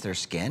up against their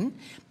skin,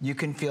 you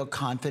can feel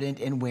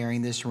confident in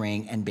wearing this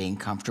ring and being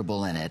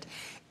comfortable in it.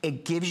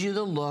 It gives you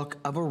the look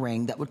of a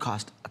ring that would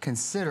cost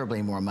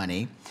considerably more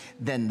money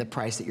than the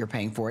price that you're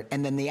paying for it.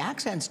 And then the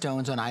accent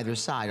stones on either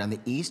side, on the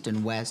east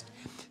and west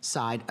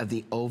side of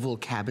the oval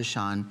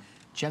cabochon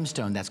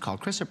gemstone that's called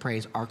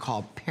chrysoprase, are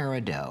called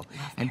peridot.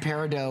 And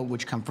peridot,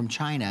 which come from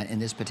China in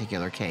this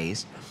particular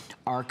case,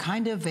 are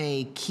kind of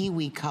a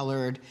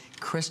kiwi-colored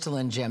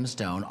crystalline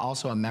gemstone,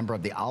 also a member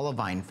of the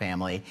olivine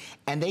family,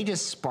 and they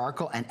just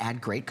sparkle and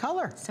add great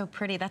color. So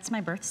pretty. That's my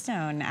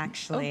birthstone,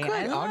 actually. Oh, good.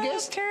 I love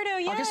August?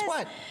 peridot, yes. August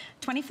what?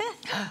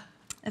 25th.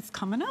 It's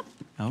coming up.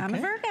 Okay. I'm a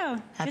Virgo.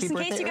 Happy Just in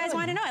case you guys early.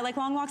 want to know, I like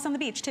long walks on the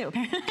beach too.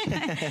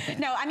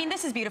 No, I mean,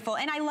 this is beautiful.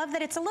 And I love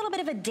that it's a little bit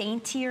of a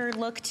daintier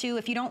look too.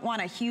 If you don't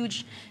want a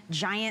huge,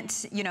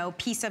 giant, you know,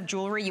 piece of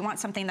jewelry, you want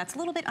something that's a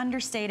little bit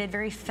understated,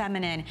 very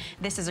feminine,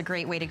 this is a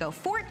great way to go.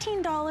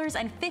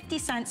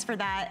 $14.50 for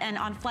that. And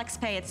on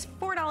FlexPay, it's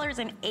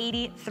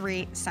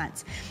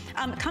 $4.83.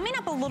 Coming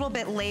up a little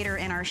bit later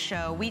in our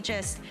show, we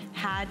just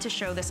had to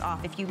show this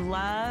off. If you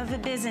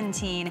love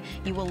Byzantine,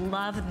 you will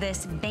love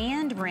this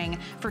band ring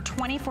for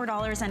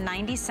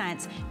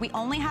 $24.90. We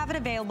only have it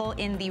available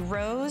in the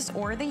rose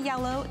or the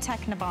yellow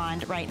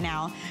Technibond right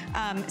now.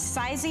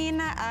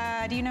 Sizing,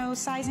 do you know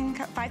sizing?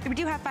 We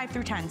do have 5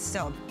 through 10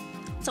 still.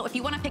 So if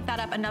you want to pick that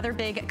up, another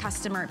big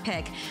customer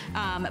pick.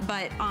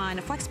 But on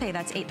FlexPay,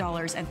 that's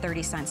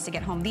 $8.30 to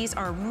get home. These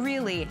are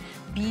really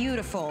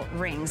beautiful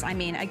rings. I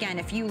mean, again,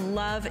 if you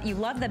love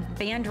the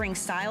band ring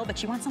style,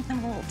 but you want something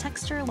a little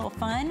texture, a little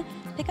fun,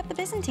 pick up the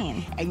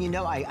Byzantine. And you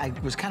know, I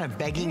was kind of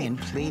begging and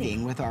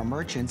pleading with our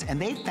merchants,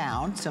 and they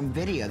found some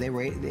video. They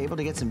were able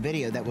to get some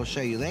video that we'll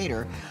show you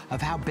later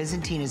of how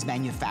Byzantine is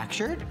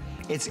manufactured.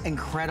 It's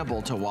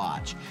incredible to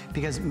watch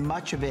because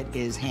much of it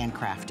is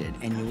handcrafted,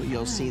 and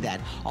you'll see that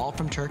all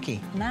from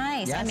Turkey.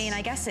 Nice. Yes. I mean,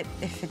 I guess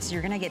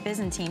you're gonna get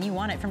Byzantine, you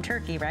want it from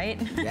Turkey,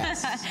 right?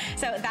 Yes.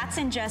 So that's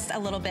in just a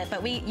little bit,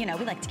 but we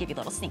like to give you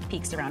little sneak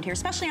peeks around here,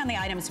 especially on the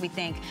items we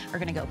think are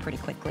gonna go pretty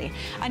quickly.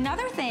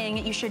 Another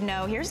thing you should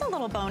know, here's a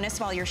little bonus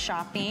while you're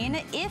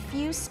shopping. If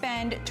you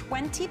spend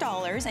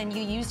 $20 and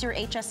you use your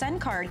HSN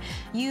card,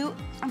 you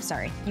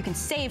can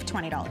save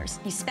 $20.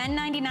 You spend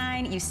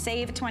 $99, you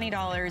save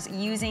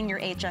 $20 using your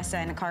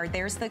HSN card.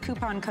 There's the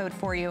coupon code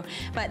for you,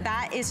 but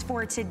that is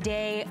for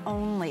today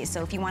only.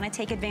 So if you want to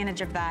take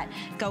advantage of that,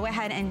 go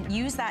ahead and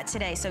use that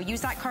today. So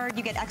use that card,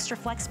 you get extra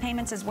flex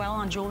payments as well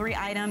on jewelry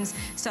items.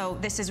 So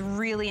this is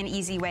really an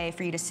easy way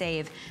for you to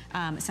save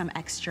some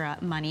extra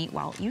money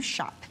while you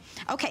shop.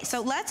 Okay,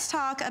 so let's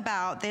talk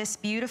about this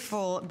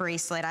beautiful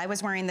bracelet. I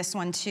was wearing this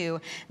one too.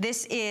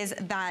 This is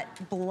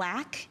that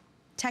black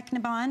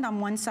Technibond on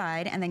one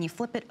side, and then you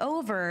flip it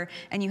over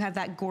and you have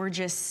that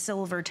gorgeous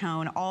silver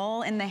tone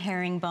all in the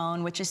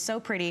herringbone, which is so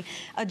pretty.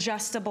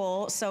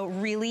 Adjustable, so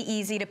really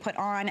easy to put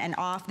on and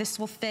off. This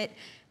will fit,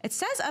 it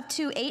says up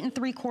to 8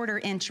 3/4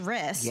 inch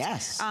wrist.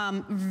 Yes.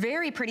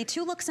 Very pretty,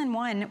 2 looks in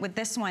one with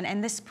this one,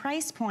 and this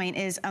price point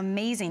is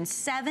amazing.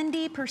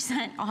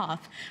 70%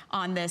 off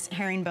on this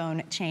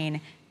herringbone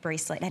chain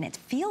bracelet, and it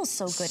feels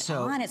so good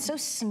on. It's so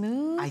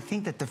smooth. I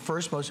think that the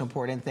first most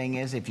important thing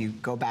is if you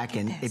go back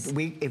and if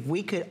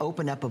we could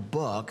open up a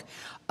book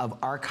of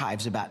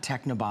archives about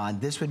Technibond,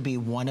 this would be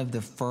one of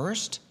the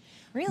first,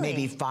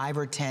 maybe 5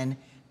 or 10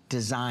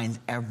 designs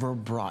ever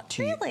brought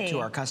to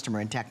our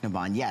customer in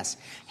Technibond. Yes,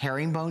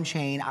 herringbone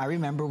chain. I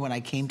remember when I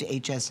came to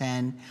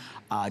HSN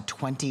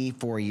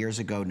 24 years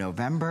ago,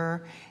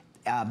 November,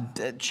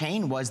 the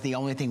chain was the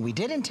only thing we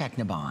did in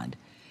Technibond.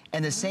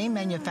 And the same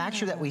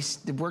manufacturer that we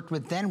worked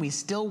with then, we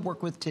still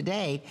work with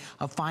today,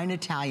 a fine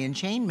Italian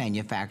chain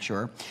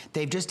manufacturer.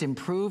 They've just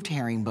improved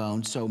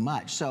herringbone so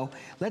much. So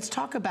let's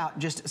talk about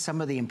just some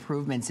of the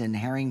improvements in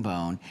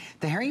herringbone.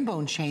 The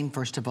herringbone chain,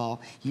 first of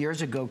all,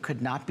 years ago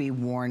could not be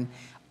worn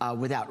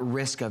without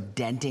risk of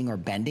denting or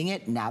bending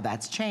it. Now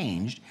that's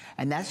changed.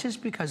 And that's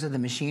just because of the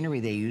machinery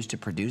they use to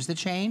produce the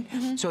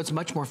chain. So it's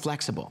much more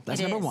flexible.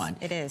 That's number one.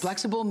 It is.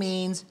 Flexible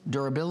means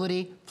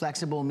durability.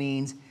 Flexible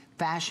means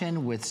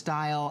fashion with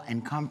style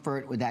and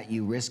comfort without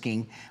you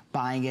risking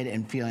buying it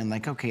and feeling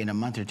like, okay, in a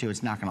month or two,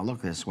 it's not gonna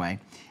look this way.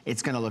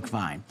 It's gonna look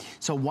fine.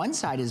 So one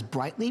side is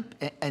brightly,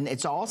 and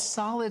it's all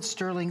solid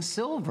sterling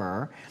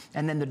silver,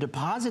 and then the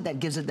deposit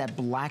that gives it that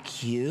black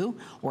hue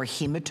or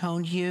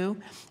hematone hue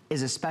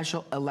is a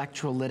special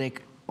electrolytic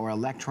or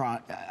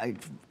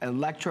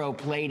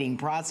electroplating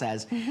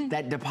process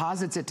that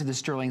deposits it to the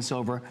sterling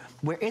silver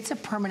where it's a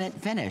permanent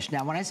finish.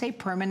 Now, when I say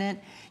permanent,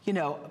 you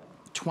know,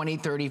 20,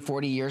 30,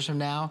 40 years from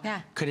now,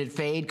 could it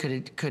fade?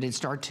 Could it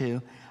start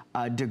to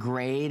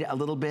degrade a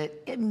little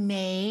bit? It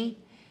may,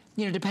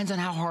 you know, depends on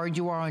how hard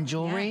you are on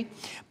jewelry,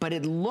 but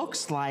it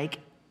looks like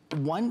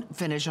one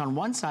finish on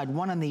one side,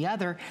 one on the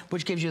other,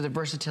 which gives you the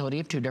versatility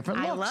of two different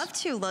looks. I love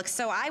two looks.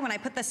 So when I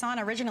put this on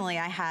originally,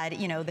 I had,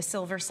 you know, the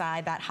silver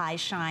side, that high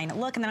shine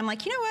look. And then I'm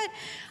like, you know what?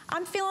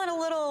 I'm feeling a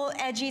little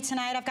edgy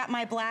tonight. I've got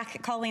my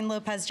black Colleen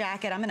Lopez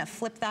jacket. I'm gonna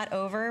flip that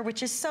over,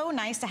 which is so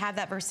nice to have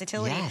that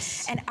versatility.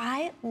 Yes. And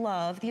I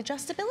love the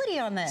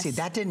adjustability on this. See,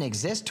 that didn't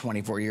exist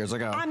 24 years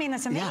ago. I mean,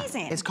 that's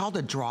amazing. Yeah. It's called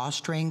a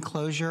drawstring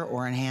closure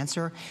or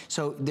enhancer.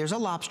 So there's a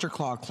lobster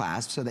claw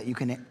clasp so that you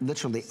can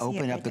literally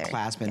open up the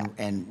clasp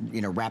and you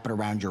know, wrap it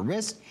around your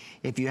wrist.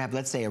 If you have,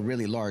 let's say, a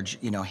really large,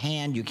 you know,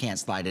 hand, you can't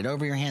slide it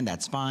over your hand,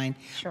 that's fine.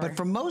 Sure. But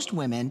for most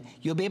women,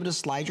 you'll be able to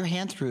slide your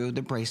hand through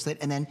the bracelet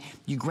and then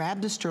you grab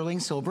the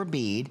sterling silver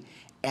bead,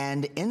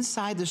 and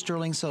inside the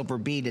sterling silver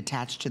bead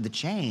attached to the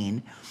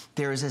chain,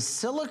 there is a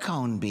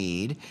silicone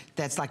bead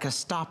that's like a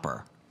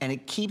stopper, and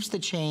it keeps the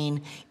chain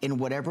in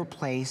whatever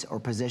place or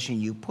position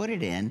you put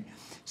it in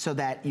so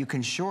that you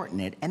can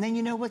shorten it. And then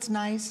you know what's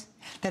nice?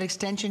 That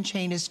extension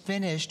chain is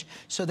finished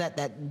so that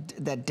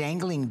that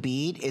dangling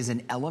bead is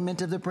an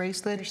element of the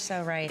bracelet. You're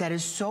so right. That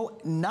is so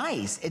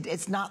nice.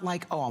 It's not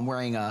like, oh, I'm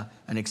wearing an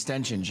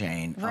extension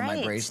chain on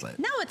my bracelet.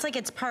 No, it's like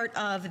it's part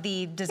of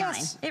the design.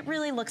 Yes. It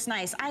really looks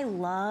nice. I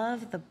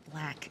love the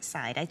black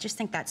side. I just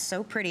think that's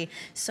so pretty,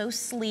 so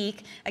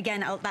sleek.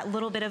 Again, that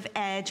little bit of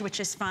edge, which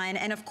is fun.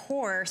 And of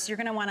course, you're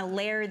gonna wanna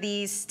layer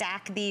these,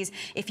 stack these.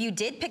 If you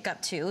did pick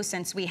up two,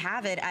 since we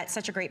have it at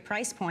such a great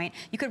price point,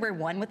 you could wear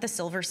one with the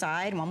silver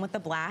side, one with the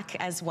black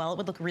as well. It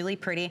would look really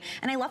pretty.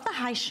 And I love the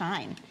high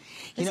shine.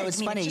 You know,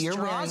 it's funny, you're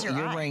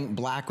wearing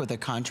black with a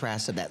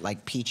contrast of that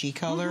like peachy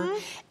color,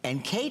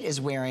 and Kate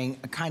is wearing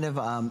a kind of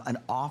an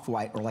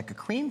off-white or like a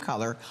cream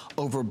color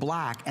over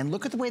black. And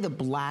look at the way the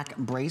black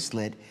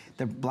bracelet,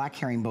 the black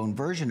herringbone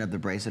version of the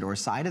bracelet or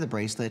side of the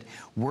bracelet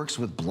works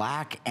with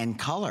black and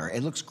color.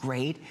 It looks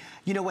great.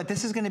 You know what,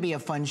 this is gonna be a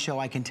fun show,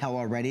 I can tell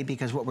already,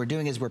 because what we're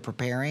doing is we're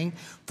preparing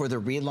for the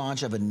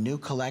relaunch of a new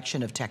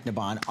collection of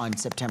Technibond on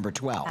September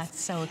 12th.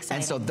 That's so exciting.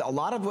 And so a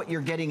lot of what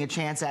you're getting a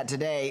chance at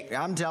today,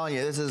 I'm telling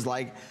you, this is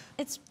like,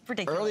 it's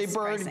ridiculous. Early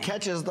bird pricing.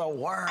 catches the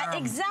worm.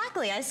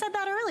 Exactly, I said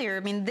that earlier. I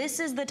mean, this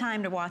is the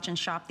time to watch and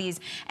shop these.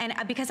 And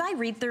because I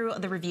read through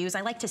the reviews,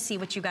 I like to see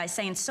what you guys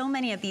say. And so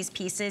many of these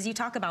pieces, you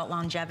talk about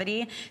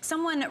longevity.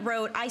 Someone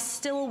wrote, I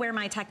still wear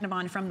my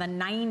Technibond from the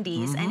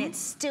 90s and it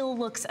still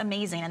looks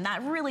amazing. And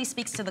that really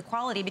speaks to the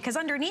quality, because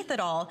underneath it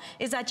all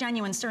is that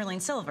genuine sterling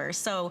silver.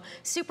 So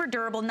super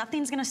durable,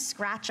 nothing's gonna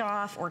scratch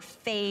off or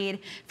fade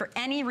for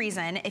any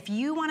reason. If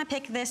you wanna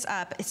pick this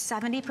up, it's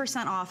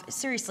 70% off.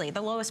 Seriously,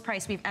 the lowest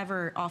price we've ever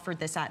offered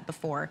this at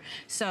before.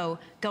 So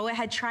go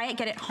ahead, try it,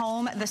 get it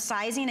home. The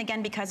sizing,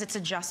 again, because it's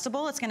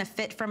adjustable, it's gonna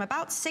fit from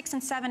about 6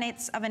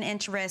 7/8 of an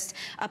inch wrist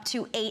up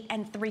to 8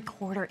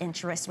 3/4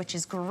 inch wrist, which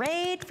is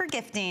great for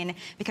gifting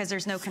because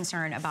there's no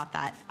concern about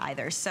that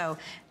either. So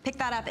pick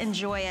that up,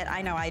 enjoy it.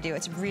 I know I do.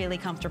 It's really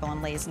comfortable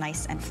and lays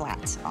nice and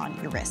flat on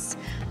your wrist.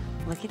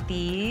 Look at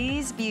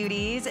these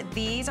beauties.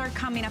 These are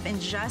coming up in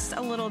just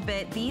a little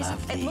bit.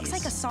 It looks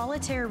like a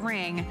solitaire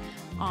ring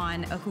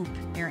on a hoop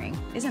earring.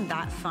 Isn't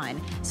that fun?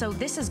 So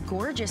this is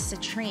gorgeous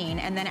citrine,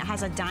 and then it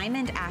has a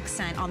diamond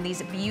accent on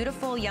these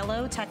beautiful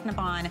yellow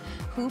Technibond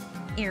hoop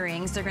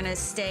earrings. They're gonna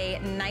stay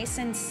nice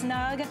and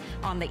snug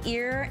on the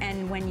ear,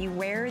 and when you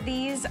wear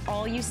these,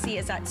 all you see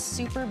is that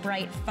super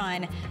bright,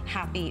 fun,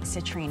 happy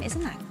citrine.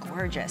 Isn't that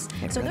gorgeous?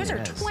 So those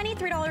are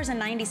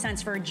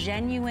 $23.90 for a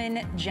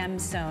genuine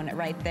gemstone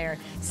right there.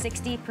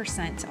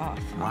 60% off.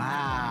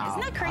 Wow.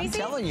 Isn't that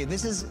crazy? I'm telling you,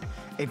 this is,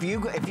 if you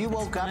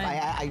woke up,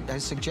 I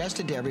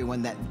suggested to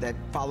everyone that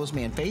follows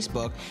me on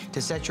Facebook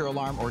to set your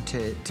alarm or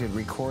to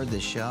record the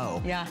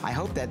show. Yeah. I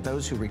hope that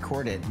those who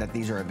record it, that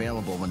these are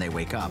available when they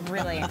wake up.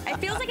 Really. It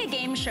feels like a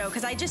game show,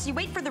 because you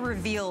wait for the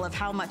reveal of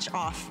how much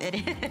off it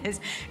is,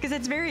 because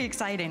it's very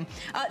exciting.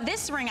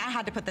 This ring, I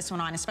had to put this one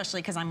on,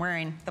 especially because I'm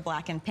wearing the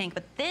black and pink,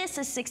 but this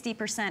is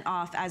 60%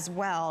 off as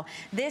well.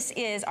 This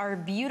is our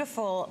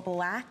beautiful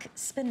black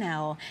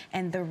spinel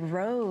and the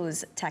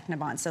rose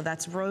Technibond. So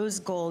that's rose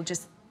gold,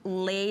 just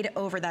laid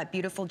over that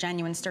beautiful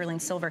genuine sterling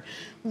silver.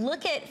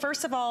 Look at,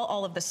 first of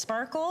all of the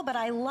sparkle, but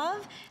I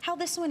love how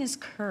this one is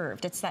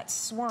curved. It's that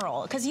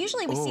swirl, because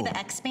usually we see the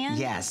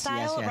X-band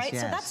style, right?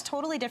 So that's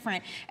totally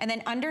different. And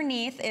then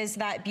underneath is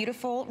that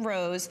beautiful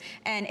rose,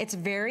 and it's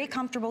very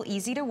comfortable,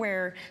 easy to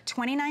wear.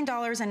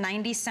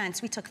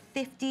 $29.90. We took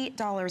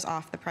 $50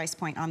 off the price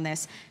point on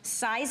this.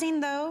 Sizing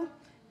though,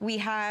 we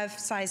have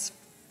size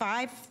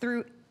 5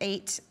 through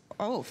 8.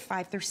 Oh,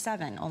 5 through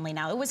 7 only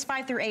now. It was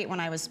 5 through 8 when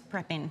I was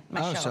prepping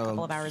my show a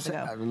couple of hours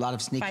ago. A lot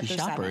of sneaky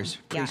shoppers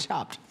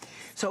pre-shopped.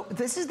 So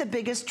this is the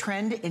biggest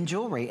trend in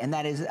jewelry, and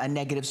that is a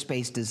negative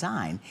space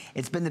design.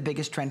 It's been the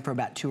biggest trend for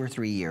about 2 or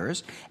 3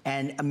 years,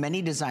 and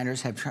many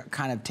designers have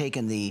kind of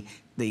taken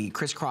the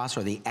crisscross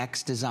or the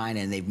X design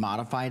and they've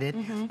modified it.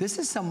 This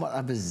is somewhat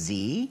of a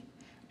Z.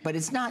 But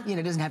it's not, you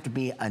know, it doesn't have to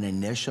be an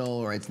initial,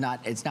 or it's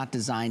not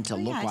designed to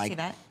look yeah, like. I see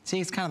that. See,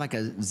 it's kind of like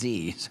a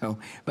Z. So,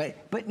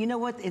 but you know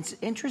what? It's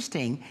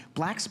interesting.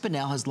 Black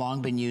spinel has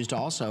long been used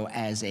also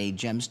as a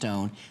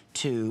gemstone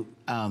to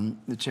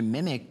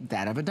mimic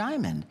that of a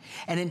diamond.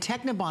 And in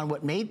Technibond,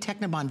 what made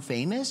Technibond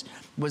famous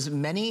was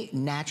many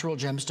natural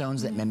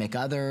gemstones that mimic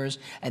others,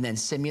 and then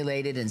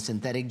simulated and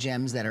synthetic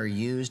gems that are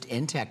used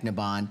in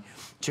Technibond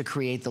to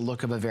create the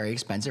look of a very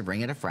expensive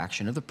ring at a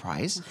fraction of the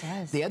price. It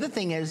does. The other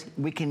thing is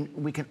we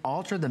can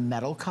alter the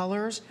metal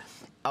colors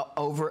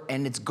over,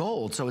 and it's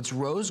gold, so it's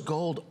rose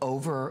gold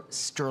over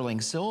sterling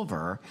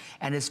silver,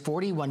 and it's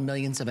 41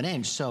 millionths of an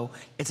inch. So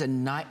it's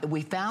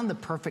we found the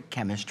perfect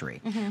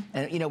chemistry.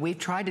 And you know, we've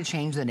tried to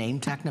change the name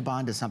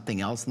Technibond to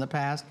something else in the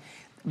past,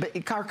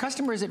 but our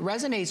customers, it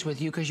resonates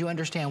with you because you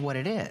understand what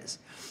it is,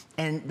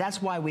 and that's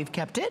why we've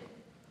kept it.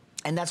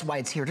 And that's why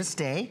it's here to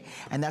stay,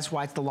 and that's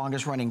why it's the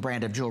longest running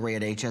brand of jewelry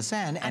at HSN.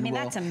 And I mean,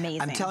 that's amazing.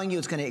 I'm telling you,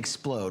 it's gonna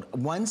explode.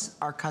 Once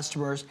our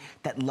customers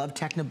that love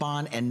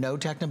Technibond and know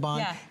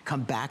Technibond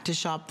come back to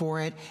shop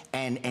for it,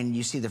 and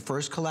you see the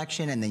first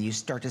collection, and then you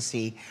start to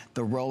see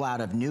the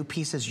rollout of new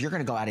pieces, you're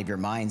gonna go out of your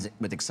minds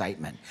with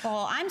excitement.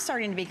 Well, I'm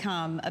starting to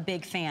become a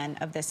big fan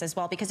of this as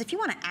well, because if you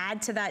wanna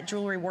add to that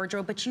jewelry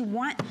wardrobe, but you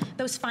want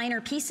those finer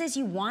pieces,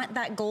 you want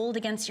that gold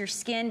against your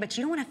skin, but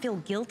you don't wanna feel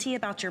guilty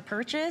about your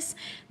purchase,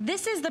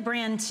 this is the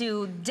brand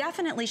to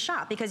definitely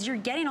shop, because you're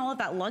getting all of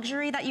that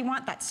luxury that you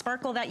want, that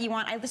sparkle that you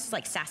want. This is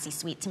like sassy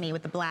sweet to me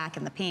with the black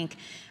and the pink,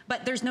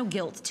 but there's no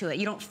guilt to it.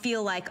 You don't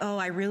feel like, oh,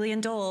 I really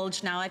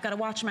indulged, now I've got to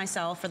watch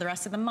myself for the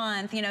rest of the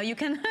month. You know, you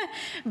can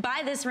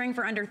buy this ring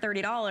for under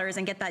 $30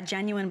 and get that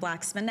genuine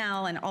black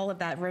spinel and all of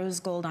that rose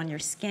gold on your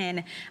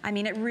skin. I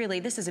mean,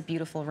 this is a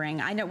beautiful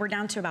ring. I know we're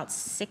down to about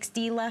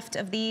 60 left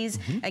of these.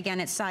 Again,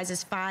 it's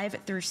sizes 5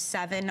 through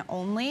 7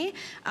 only.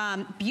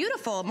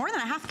 Beautiful, more than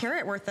a half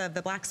carat worth of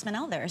the black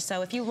spinel there.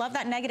 So if you love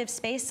that negative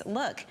space,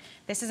 look,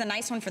 this is a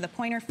nice one for the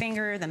pointer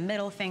finger, the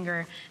middle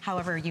finger,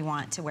 however you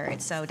want to wear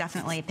it. So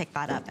definitely pick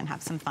that up and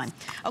have some fun.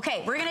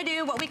 Okay, we're gonna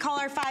do what we call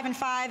our 5 and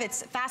 5.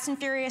 It's fast and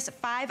furious,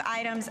 5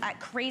 items at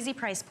crazy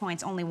price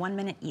points, only 1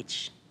 minute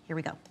each. Here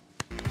we go.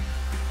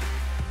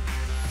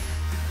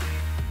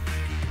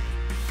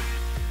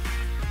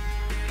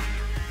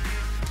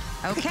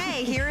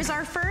 Okay, here's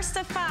our first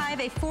of 5,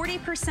 a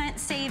 40%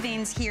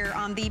 savings here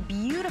on the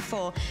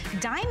beautiful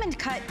diamond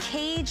cut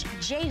cage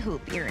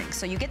J-hoop earrings.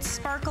 So you get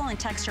sparkle and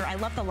texture. I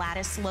love the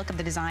lattice look of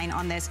the design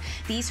on this.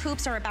 These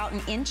hoops are about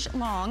 1 inch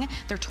long.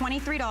 They're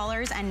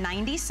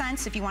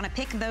 $23.90 if you want to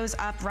pick those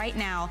up right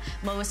now.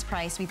 Lowest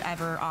price we've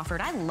ever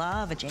offered. I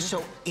love a J-hoop.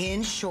 So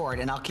in short,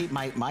 and I'll keep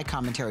my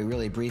commentary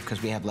really brief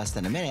because we have less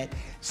than a minute.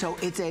 So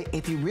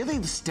if you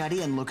really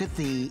study and look at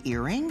the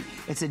earring,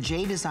 it's a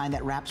J design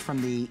that wraps from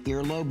the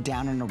earlobe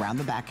down and around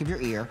the back of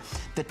your ear.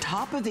 The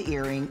top of the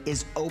earring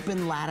is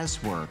open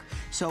lattice work.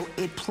 So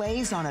it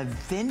plays on a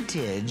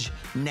vintage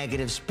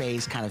negative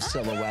space kind of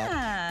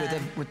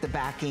silhouette with the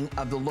backing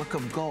of the look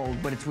of gold,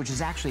 which is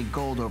actually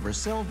gold over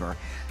silver.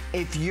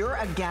 If you're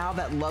a gal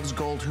that loves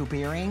gold hoop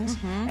earrings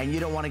and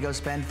you don't want to go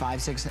spend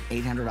 $500,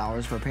 $600,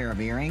 $800 for a pair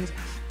of earrings,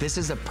 this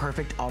is a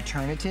perfect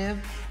alternative.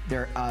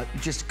 They're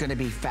just going to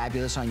be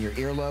fabulous on your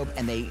earlobe,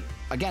 and they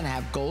again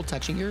have gold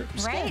touching your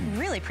skin. Right,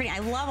 really pretty. I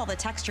love all the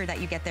texture that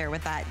you get there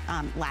with that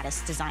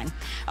lattice design.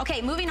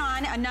 Okay, moving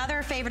on,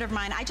 another favorite of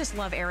mine. I just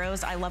love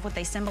arrows. I love what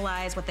they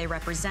symbolize, what they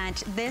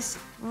represent. This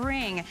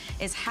ring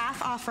is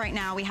half off right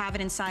now. We have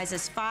it in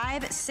sizes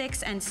 5,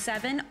 6, and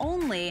 7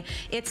 only.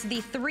 It's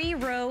the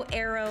 3-row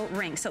arrow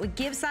ring. So it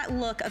gives that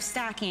look of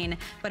stacking,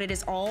 but it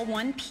is all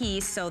one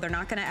piece, so they're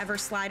not gonna ever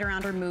slide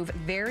around or move.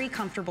 Very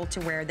comfortable to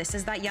wear. This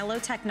is that yellow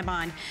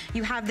Technibond.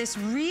 You have this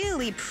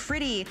really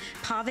pretty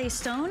pave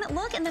stone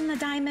look, and then the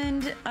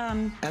diamond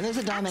and there's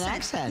a diamond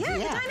accent. Yeah,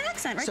 the diamond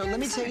accent right so there. So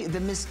let me tell you, the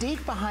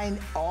mystique behind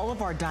all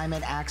of our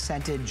diamond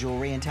accented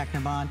jewelry in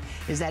Technibond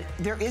is that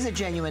there is a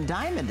genuine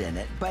diamond in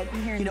it. But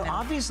you know,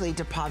 obviously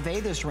to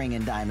pave this ring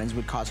in diamonds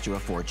would cost you a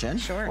fortune.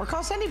 Sure. Or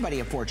cost anybody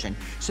a fortune.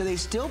 So they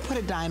still put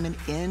a diamond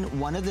in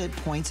one of the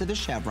points of the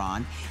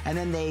chevron, and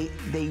then they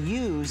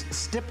use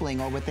stippling,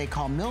 or what they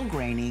call mill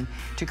graining,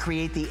 to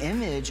create the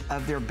image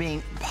of there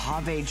being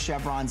paved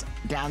chevrons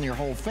down your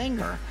whole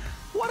finger.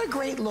 What a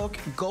great look,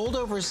 gold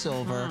over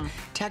silver.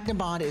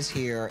 Technibond is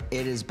here,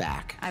 it is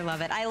back. I love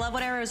it. I love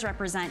what arrows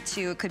represent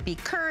too. It could be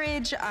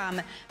courage,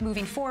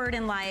 moving forward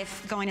in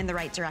life, going in the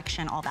right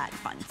direction, all that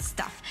fun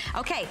stuff.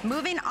 Okay,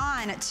 moving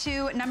on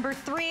to number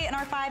 3 in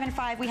our 5 and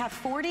 5. We have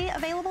 40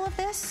 available of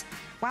this.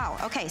 Wow,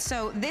 okay,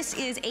 so this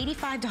is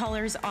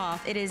 $85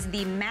 off. It is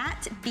the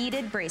matte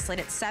beaded bracelet.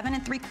 It's 7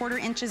 3/4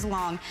 inches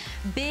long.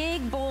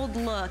 Big, bold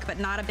look, but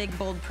not a big,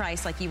 bold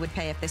price like you would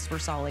pay if this were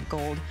solid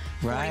gold.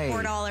 Right.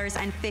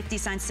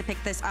 $44.50 to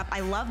pick this up.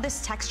 I love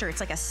this texture. It's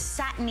like a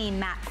satiny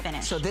matte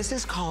finish. So this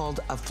is called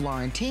a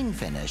Florentine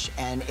finish,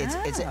 and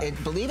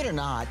believe it or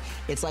not,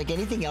 it's like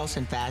anything else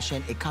in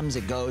fashion. It comes,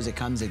 it goes, it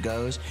comes, it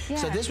goes. Yeah.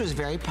 So this was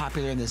very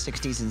popular in the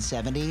 60s and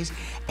 70s,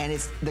 and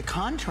it's the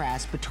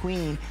contrast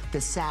between the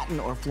satin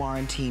or or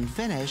Florentine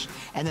finish,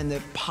 and then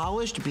the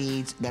polished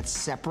beads that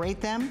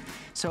separate them.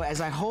 So as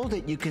I hold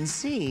it, you can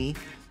see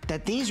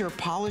that these are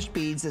polished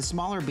beads, the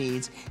smaller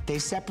beads. They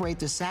separate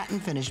the satin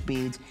finished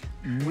beads,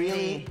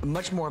 really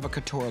much more of a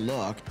couture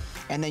look.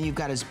 And then you've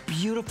got this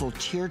beautiful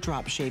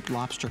teardrop shaped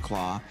lobster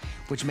claw,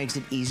 which makes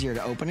it easier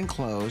to open and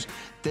close.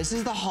 This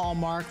is the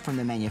hallmark from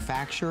the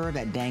manufacturer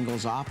that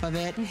dangles off of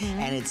it.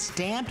 And it's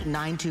stamped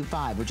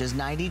 925, which is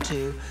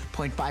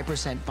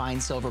 92.5%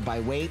 fine silver by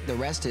weight. The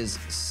rest is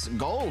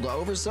gold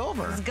over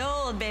silver. It's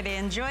gold, baby.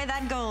 Enjoy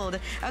that gold.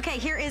 Okay,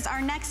 here is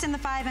our next in the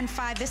 5 and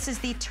 5. This is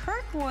the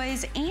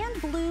turquoise and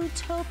blue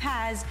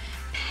topaz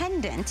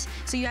pendant.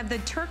 So you have the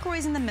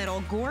turquoise in the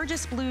middle,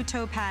 gorgeous blue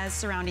topaz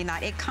surrounding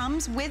that. It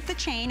comes with the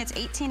chain. It's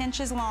 18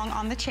 inches long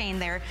on the chain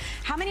there.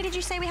 How many did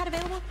you say we had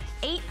available?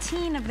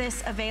 18 of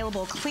this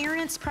available.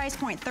 Clearance price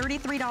point,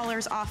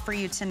 $33 off for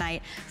you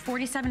tonight.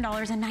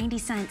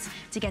 $47.90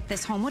 to get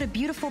this home. What a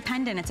beautiful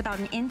pendant. It's about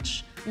 1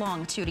 inch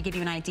long too, to give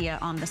you an idea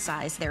on the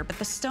size there. But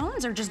the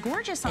stones are just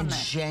gorgeous on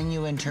this.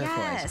 Genuine turquoise.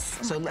 Yes.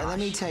 So let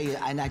me tell you,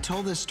 and I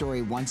told this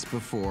story once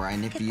before,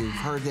 and if you've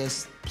heard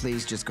this,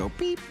 please just go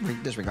beep,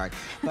 disregard.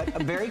 But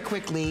very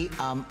quickly,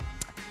 long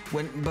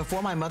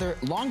before my mother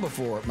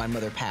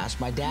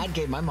passed, my dad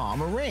gave my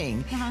mom a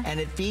ring, and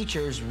it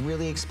features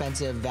really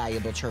expensive,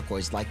 valuable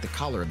turquoise, like the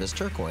color of this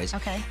turquoise.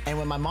 Okay. And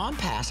when my mom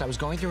passed, I was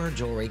going through her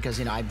jewelry, because,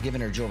 you know, I've given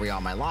her jewelry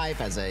all my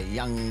life as a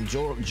young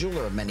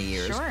jeweler of many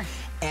years. Sure.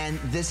 And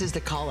this is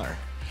the color.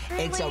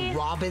 Really? It's a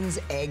robin's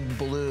egg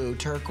blue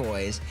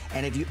turquoise,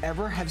 and if you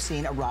ever have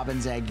seen a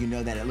robin's egg, you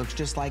know that it looks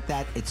just like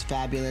that. It's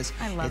fabulous.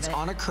 I love it. It's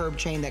on a curb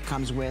chain that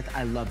comes with.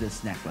 I love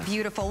this necklace.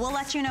 Beautiful. We'll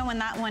let you know when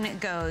that one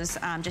goes,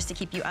 just to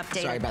keep you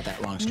updated. Sorry about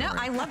that long story. No,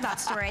 I love that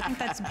story. I think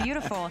that's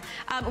beautiful.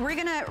 We're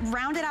gonna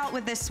round it out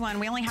with this one.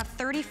 We only have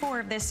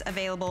 34 of this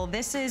available.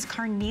 This is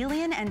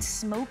carnelian and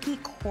smoky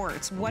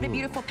quartz. What a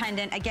beautiful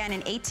pendant. Again,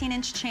 an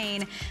 18-inch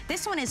chain.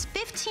 This one is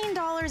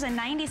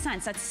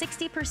 $15.90. That's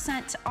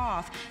 60%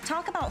 off.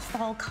 Talk about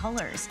fall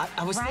colors.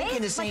 I was thinking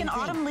the It's same like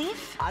thing. an autumn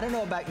leaf. I don't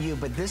know about you,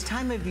 but this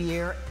time of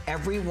year,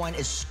 everyone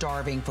is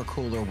starving for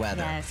cooler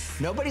weather. Yes.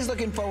 Nobody's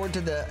looking forward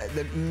to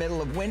the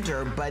middle of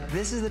winter, but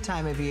this is the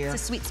time of year.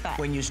 It's a sweet spot.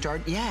 When you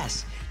start,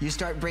 you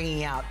start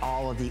bringing out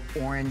all of the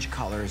orange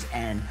colors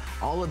and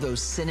all of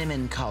those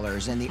cinnamon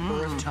colors and the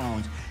earth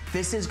tones.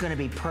 This is going to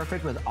be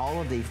perfect with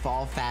all of the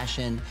fall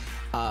fashion.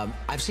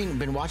 I've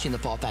been watching the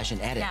fall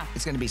fashion edit. Yeah.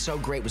 It's going to be so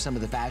great with some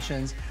of the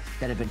fashions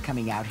that have been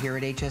coming out here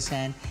at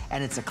HSN,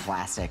 and it's a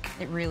classic.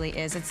 It really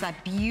is. It's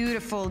that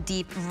beautiful,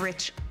 deep,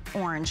 rich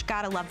orange.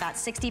 Gotta love that.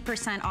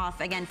 60% off.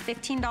 Again,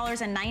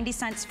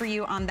 $15.90 for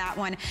you on that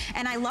one.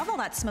 And I love all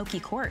that smoky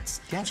quartz.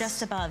 Yes.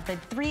 Just above the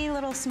 3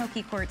 little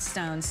smoky quartz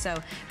stones. So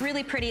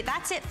really pretty.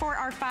 That's it for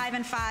our 5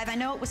 and 5. I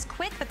know it was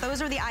quick, but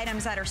those are the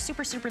items that are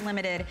super, super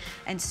limited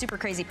and super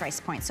crazy price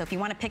points. So if you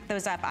want to pick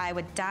those up, I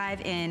would dive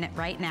in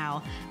right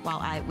now while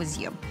I was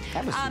you.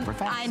 That was super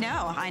fast. I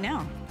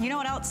know. You know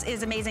what else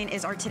is amazing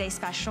is our Today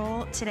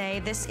Special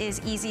today. This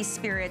is Easy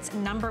Spirit's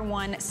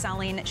 #1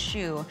 selling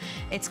shoe.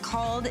 It's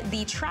called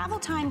the Travel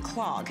Time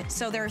Clog.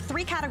 So there are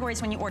 3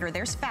 categories when you order.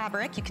 There's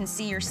fabric. You can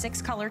see your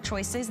 6 color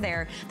choices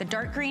there. The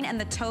dark green and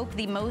the taupe,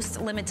 the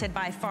most limited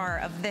by far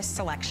of this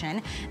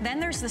selection. Then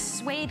there's the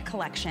suede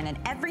collection, and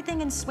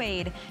everything in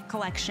suede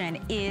collection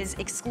is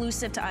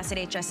exclusive to us at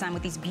HSN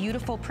with these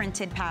beautiful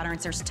printed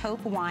patterns. There's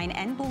taupe, wine,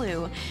 and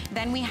blue.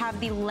 Then we have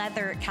the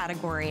leather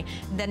category.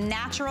 The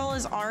natural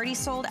is already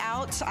sold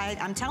out.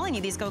 I'm telling you,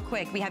 these go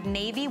quick. We have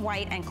navy,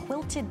 white, and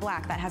quilted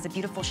black that has a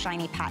beautiful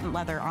shiny patent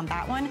leather on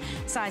that one.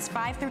 Size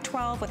 5 through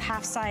 12 with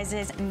half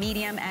sizes,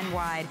 medium and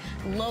wide.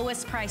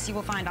 Lowest price you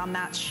will find on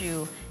that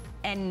shoe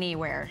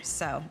anywhere.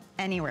 So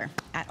anywhere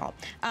at all.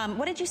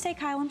 What did you say,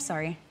 Kyle? I'm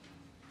sorry.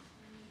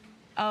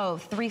 Oh,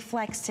 3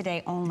 flex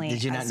today only.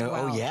 Did you not know?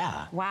 Well. Oh,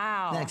 yeah.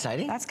 Wow. Isn't that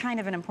exciting? That's kind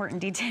of an important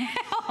detail.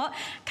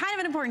 Kind of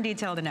an important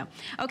detail to know.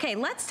 Okay,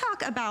 let's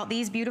talk about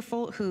these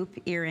beautiful hoop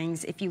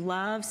earrings. If you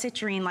love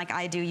citrine like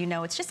I do, you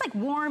know it's just like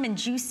warm and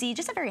juicy,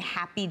 just a very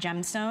happy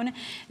gemstone.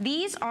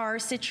 These are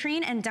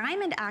citrine and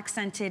diamond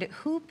accented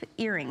hoop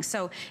earrings.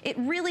 So it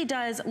really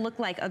does look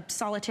like a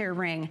solitaire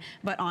ring,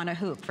 but on a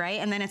hoop, right?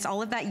 And then it's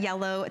all of that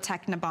yellow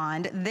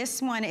Technibond.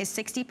 This one is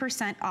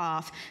 60%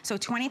 off. So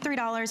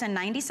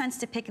 $23.90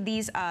 to pick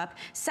these up,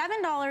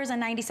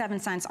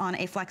 $7.97 on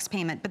a flex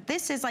payment. But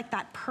this is like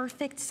that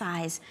perfect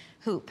size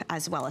hoop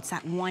as well. It's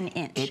that 1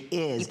 inch. It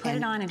is. You put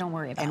it on and don't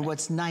worry about it. And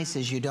what's nice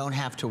is you don't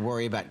have to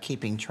worry about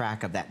keeping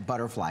track of that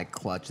butterfly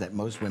clutch that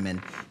most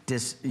women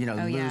lose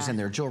in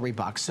their jewelry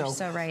box. So, you're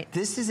so right.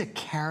 This is a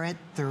carat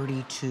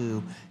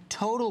 32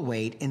 total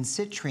weight in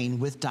citrine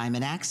with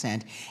diamond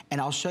accent.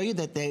 And I'll show you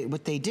that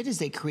what they did is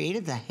they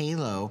created the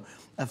halo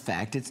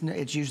effect.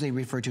 It's usually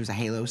referred to as a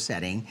halo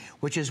setting,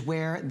 which is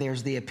where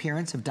there's the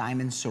appearance of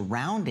diamonds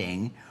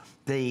surrounding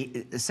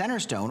the center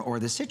stone or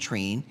the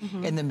citrine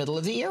in the middle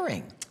of the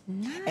earring.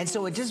 Nice. And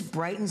so it just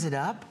brightens it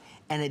up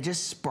and it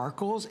just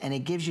sparkles and it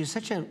gives you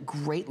such a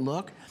great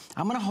look.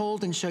 I'm gonna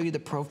hold and show you the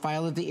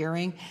profile of the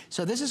earring.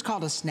 So this is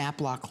called a snap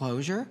lock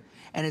closure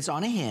and it's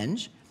on a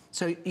hinge.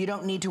 So you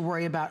don't need to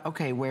worry about,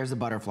 okay, where's the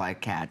butterfly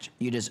catch?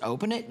 You just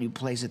open it, you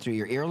place it through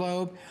your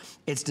earlobe.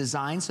 It's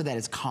designed so that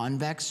it's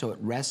convex, so it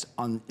rests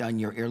on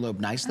your earlobe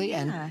nicely,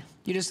 and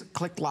you just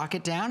click, lock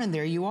it down, and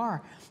there you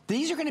are.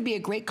 These are gonna be a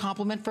great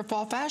complement for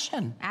fall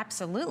fashion.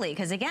 Absolutely,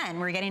 because again,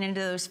 we're getting into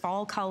those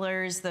fall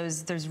colors,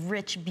 those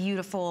rich,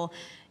 beautiful,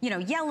 you know,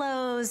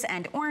 yellows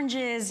and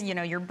oranges, you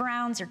know, your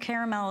browns, your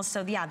caramels.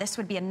 So yeah, this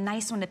would be a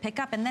nice one to pick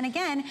up. And then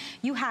again,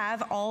 you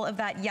have all of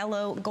that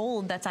yellow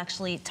gold that's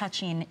actually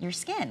touching your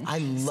skin. I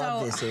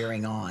love this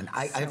earring on.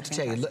 I have to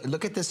tell you,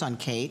 look at this on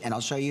Kate, and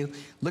I'll show you.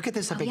 Look at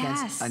this up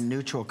against a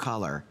neutral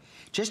color.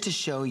 Just to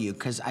show you,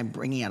 because I'm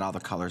bringing out all the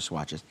color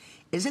swatches.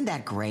 Isn't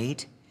that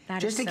great?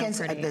 That Just is so against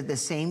pretty. the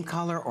same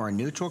color or a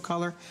neutral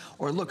color,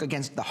 or look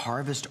against the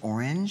harvest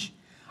orange.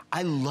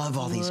 I love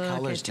all these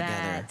colors together.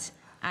 That.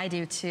 I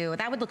do too.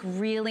 That would look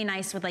really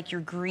nice with like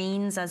your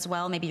greens as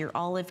well, maybe your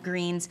olive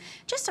greens.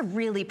 Just a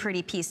really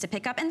pretty piece to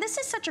pick up. And this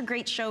is such a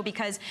great show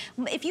because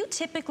if you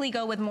typically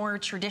go with more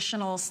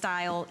traditional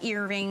style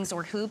earrings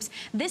or hoops,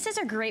 this is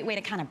a great way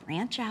to kind of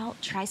branch out,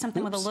 try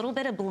something with a little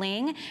bit of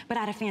bling, but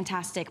at a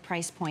fantastic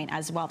price point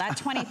as well. That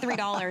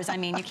 $23, I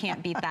mean, you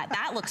can't beat that.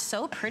 That looks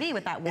so pretty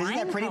with that wine color.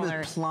 Isn't that pretty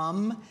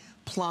with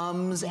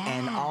plums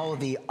and all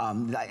of the,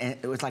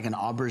 it was like an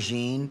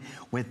aubergine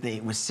with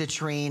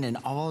citrine and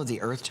all of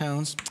the earth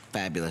tones.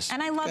 Fabulous.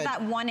 And I love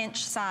that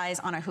 1-inch size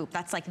on a hoop.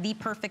 That's like the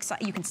perfect size.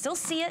 You can still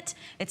see it.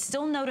 It's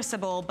still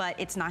noticeable, but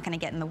it's not gonna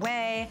get in the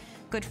way.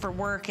 Good for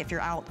work if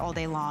you're out all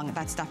day long.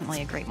 That's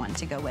definitely a great one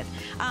to go with.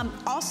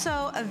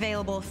 Also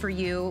available for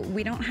you,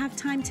 we don't have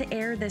time to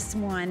air this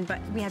one, but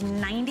we have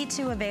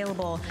 92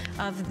 available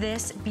of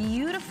this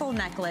beautiful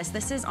necklace.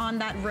 This is on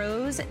that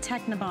rose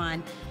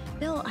Technibond.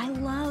 Bill, I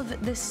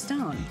love this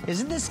stone.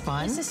 Isn't this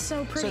fun? This is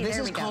so pretty. So this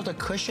is called a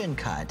cushion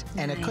cut,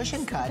 and a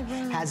cushion cut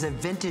has a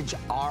vintage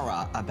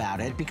aura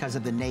about it because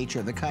of the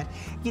nature of the cut.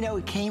 You know,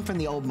 it came from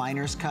the old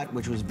miner's cut,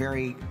 which was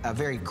a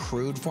very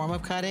crude form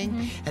of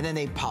cutting, and then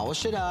they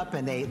polished it up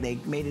and they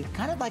made it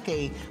kind of like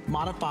a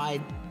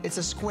modified. It's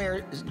a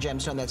square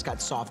gemstone that's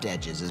got soft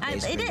edges. Is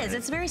basically it is.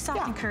 It's very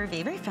soft and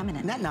curvy, very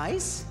feminine. Isn't that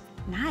nice?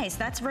 Nice,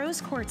 that's rose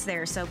quartz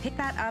there, so pick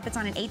that up. It's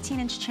on an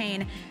 18-inch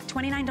chain,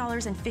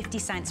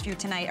 $29.50 for you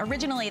tonight.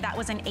 Originally, that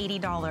was an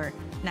 $80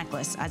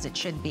 necklace, as it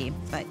should be,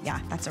 but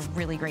yeah, that's a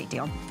really great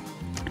deal.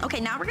 Okay,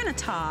 now we're gonna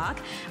talk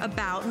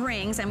about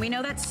rings, and we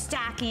know that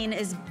stacking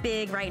is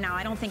big right now.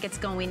 I don't think it's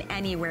going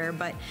anywhere,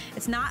 but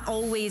it's not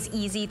always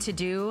easy to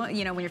do,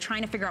 you know, when you're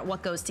trying to figure out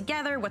what goes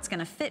together, what's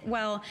gonna fit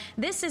well.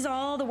 This is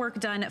all the work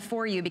done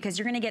for you because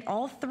you're gonna get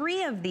all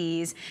 3 of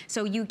these.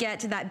 So you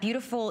get that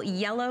beautiful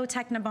yellow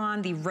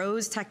Technibond, the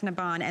rose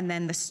Technibond, and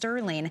then the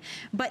sterling.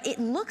 But it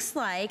looks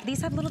like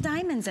these have little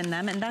diamonds in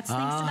them, and that's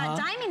thanks to that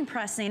diamond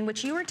pressing,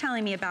 which you were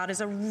telling me about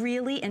is a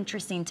really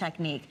interesting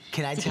technique.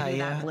 Can I tell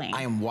you,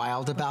 I am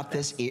wild about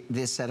this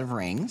set of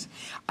rings.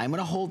 I'm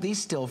gonna hold these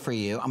still for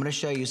you. I'm gonna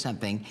show you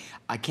something.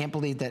 I can't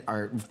believe that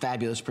our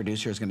fabulous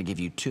producer is gonna give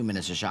you 2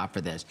 minutes to shop for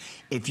this.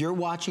 If you're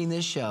watching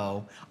this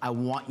show, I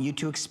want you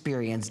to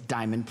experience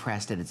diamond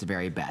pressed at its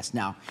very best.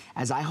 Now,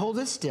 as I hold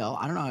it still,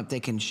 I don't know if they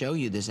can show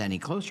you this any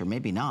closer,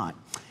 maybe not.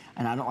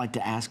 And I don't like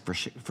to ask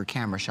for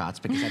camera shots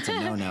because that's a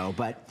no-no,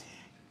 but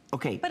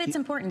okay. But it's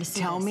important to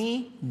see Tell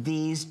me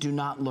these do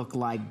not look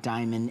like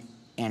diamond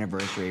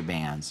anniversary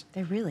bands.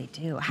 They really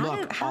do.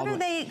 How do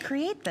they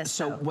create this?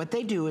 So what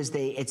they do is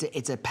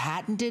it's a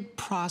patented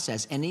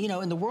process, and you know,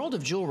 in the world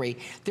of jewelry,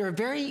 there are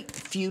very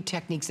few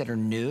techniques that are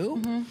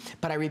new.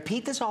 But I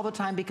repeat this all the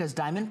time because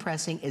diamond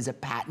pressing is a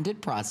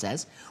patented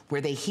process where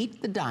they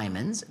heat the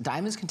diamonds.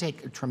 Diamonds can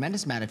take a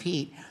tremendous amount of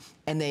heat,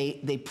 and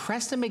they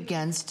press them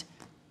against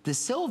the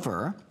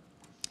silver.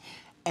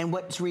 And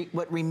what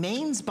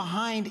remains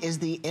behind is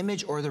the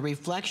image or the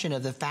reflection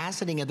of the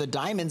faceting of the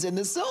diamonds in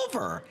the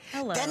silver.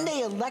 Hello. Then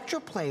they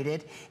electroplate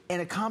it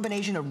in a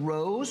combination of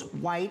rose,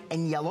 white,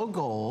 and yellow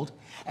gold,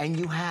 and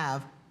you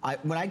have,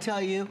 when I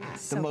tell you,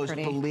 the most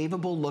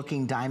believable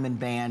looking diamond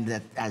band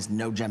that has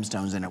no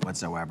gemstones in it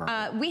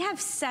whatsoever. We have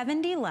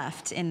 70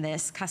 left in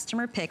this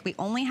customer pick. We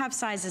only have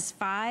sizes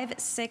 5,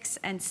 6,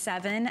 and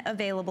 7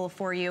 available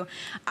for you.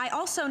 I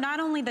also, not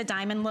only the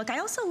diamond look, I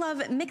also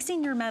love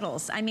mixing your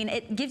metals. I mean,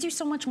 it gives you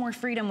so much more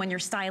freedom when you're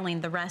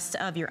styling the rest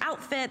of your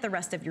outfit, the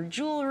rest of your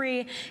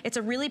jewelry. It's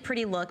a really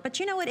pretty look,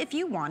 but you know what? If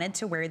you wanted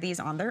to wear these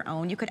on their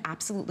own, you could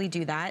absolutely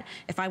do that.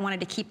 If I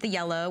wanted to keep the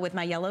yellow with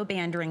my yellow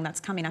band ring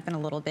that's coming up in a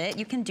little bit,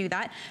 you can do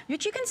that.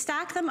 But you can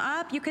stack them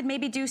up. You could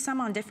maybe do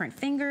some on different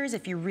fingers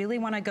if you really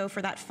want to go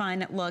for that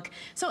fun look.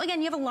 So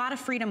again, you have a lot of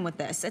freedom with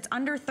this. It's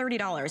under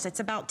 $30. It's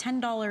about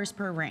 $10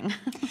 per ring.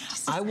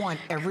 I want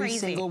every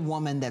single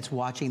woman that's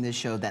watching this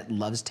show that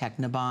loves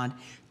Technibond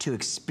to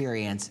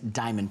experience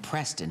diamond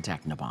pressed in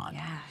Technibond.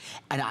 Yeah.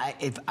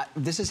 And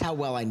this is how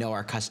well I know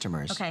our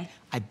customers. Okay.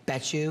 I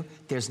bet you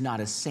there's not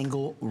a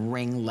single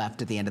ring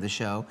left at the end of the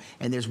show.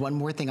 And there's one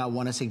more thing I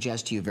want to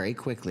suggest to you very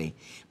quickly.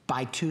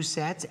 Buy 2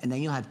 sets, and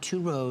then you'll have 2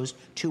 rows,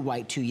 2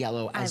 white, 2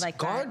 yellow as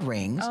guard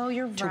rings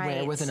to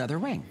wear with another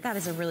ring. That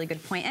is a really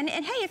good point. And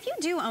hey, if you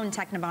do own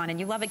Technibond and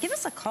you love it, give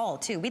us a call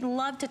too. We'd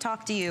love to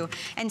talk to you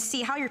and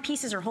see how your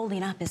pieces are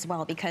holding up as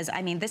well, because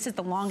I mean, this is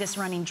the longest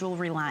running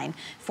jewelry line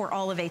for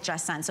all of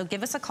HSN. So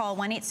give us a call,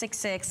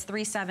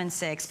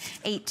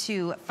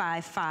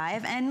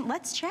 1-866-376-8255, and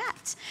let's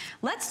chat.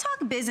 Let's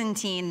talk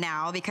Byzantine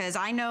now, because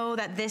I know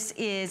that this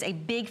is a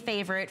big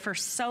favorite for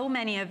so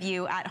many of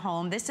you at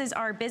home. This is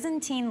our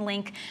Byzantine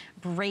link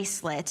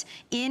bracelet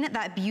in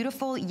that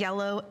beautiful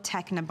yellow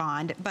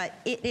Technibond, but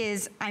it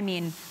is, I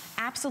mean,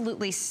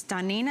 absolutely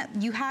stunning.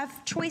 You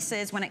have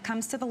choices when it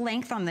comes to the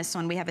length on this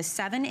one. We have a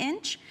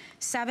 7-inch,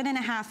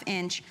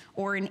 7.5-inch,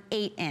 or an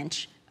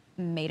 8-inch.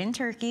 Made in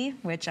Turkey,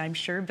 which I'm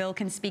sure Bill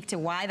can speak to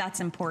why that's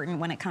important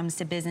when it comes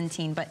to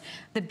Byzantine. But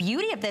the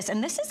beauty of this,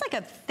 and this is like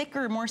a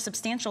thicker, more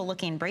substantial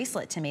looking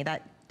bracelet to me,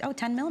 that,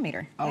 10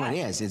 millimeter. Oh,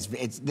 yeah. It is.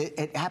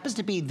 It happens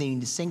to be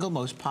the single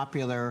most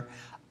popular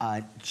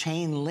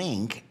chain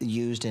link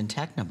used in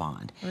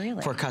Technibond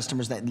for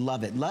customers that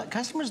love it.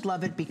 Customers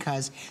love it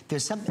because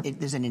there's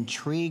an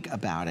intrigue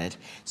about it.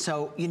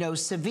 So, you know,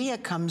 Sevilla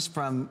comes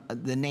from,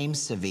 the name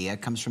Sevilla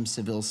comes from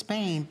Seville,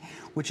 Spain,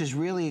 which is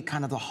really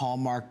kind of the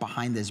hallmark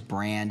behind this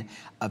brand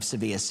of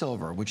Sevilla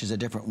silver, which is a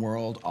different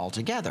world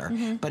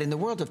altogether. But in the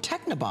world of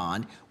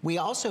Technibond, we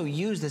also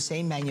use the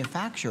same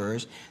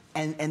manufacturers,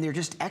 and they're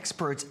just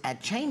experts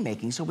at chain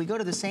making. So we go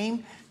to the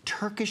same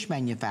Turkish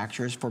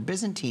manufacturers for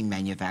Byzantine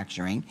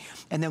manufacturing,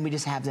 and then we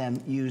just have them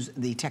use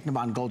the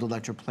Technibond gold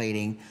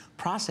electroplating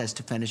process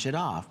to finish it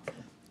off.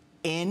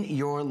 In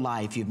your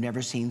life, you've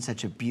never seen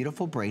such a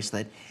beautiful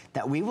bracelet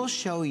that we will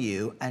show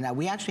you, and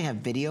we actually have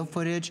video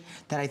footage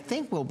that I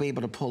think we'll be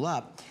able to pull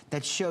up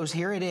that shows,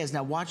 here it is.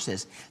 Now watch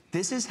this.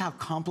 This is how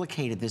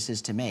complicated this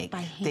is to make.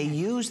 They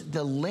use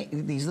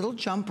these little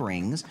jump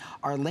rings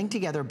are linked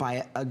together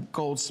by a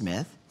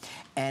goldsmith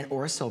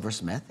or a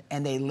silversmith,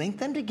 and they link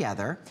them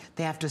together.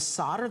 They have to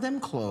solder them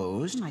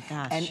closed. Oh my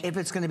gosh. And if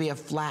it's gonna be a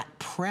flat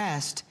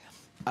pressed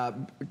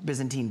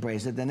Byzantine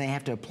bracelet, then they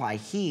have to apply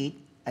heat,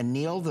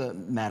 anneal the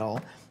metal,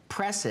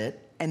 press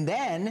it, and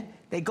then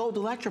they gold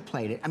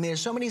electroplate it. I mean,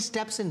 there's so many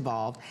steps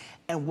involved,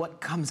 and what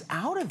comes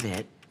out of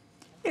it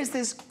is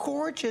this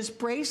gorgeous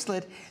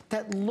bracelet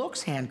that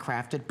looks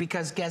handcrafted,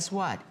 because guess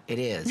what? It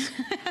is.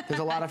 There's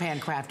a lot of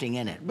handcrafting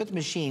in it, with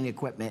machine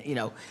equipment, you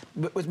know,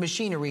 with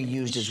machinery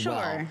used as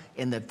well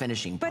in the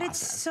finishing process. But it's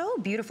so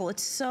beautiful.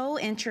 It's so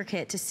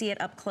intricate to see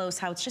it up close,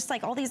 how it's just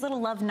like all these little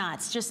love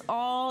knots just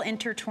all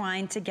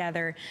intertwined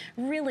together.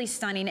 Really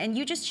stunning. And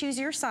you just choose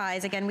your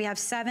size. Again, we have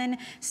 7,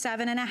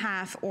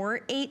 7.5, or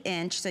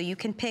 8-inch, so you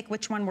can pick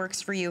which one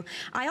works for you.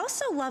 I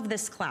also love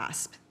this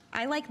clasp.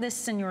 I like this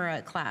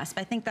Senora clasp.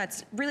 I think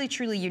that's really,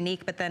 truly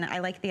unique, but then I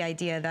like the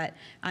idea that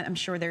I'm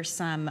sure there's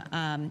some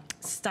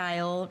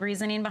style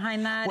reasoning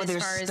behind that. Well,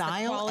 there's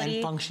style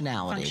and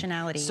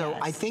functionality. So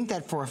I think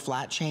that for a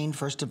flat chain,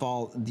 first of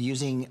all,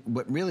 using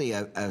what really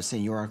a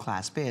Senora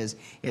clasp is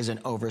an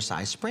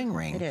oversized spring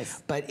ring. It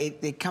is. But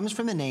it comes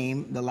from the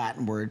name, the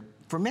Latin word,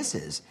 for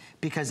Mrs.,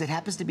 because it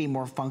happens to be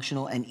more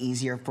functional and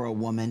easier for a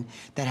woman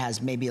that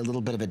has maybe a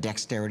little bit of a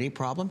dexterity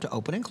problem to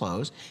open and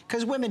close,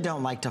 because women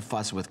don't like to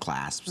fuss with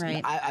clasps.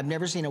 Right. I've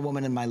never seen a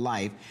woman in my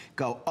life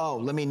go, oh,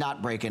 let me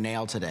not break a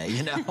nail today,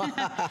 you know?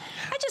 I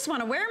just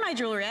want to wear my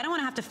jewelry. I don't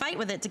want to have to fight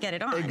with it to get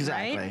it on,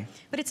 exactly. Right?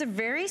 But it's a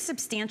very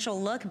substantial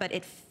look, but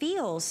it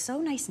feels so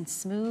nice and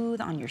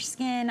smooth on your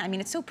skin. I mean,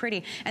 it's so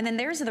pretty. And then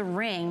there's the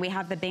ring. We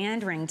have the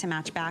band ring to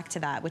match back to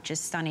that, which is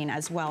stunning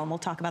as well, and we'll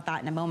talk about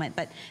that in a moment.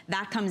 But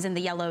that comes in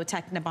the yellow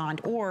Technibond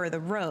or the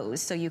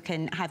rose, so you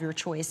can have your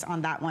choice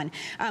on that one.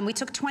 We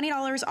took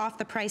 $20 off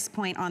the price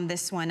point on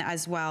this one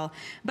as well.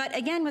 But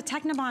again, with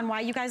Technibond,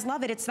 why you guys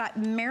love it, it's that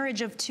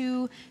marriage of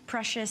 2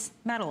 precious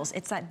metals.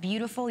 It's that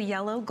beautiful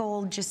yellow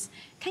gold just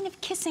kind of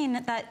kissing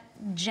that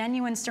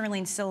genuine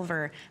sterling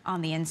silver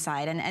on the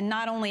inside. And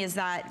not only is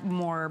that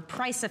more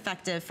price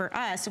effective for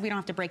us, so we don't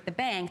have to break the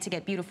bank to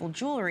get beautiful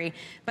jewelry,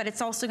 but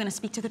it's also gonna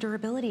speak to the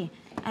durability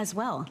as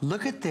well.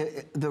 Look at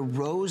the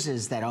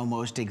roses that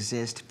almost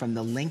exist from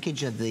the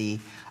linkage of the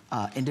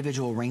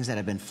individual rings that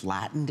have been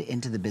flattened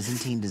into the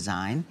Byzantine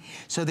design.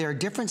 So there are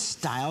different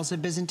styles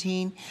of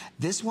Byzantine.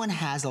 This one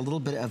has a little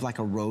bit of like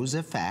a rose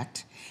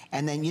effect.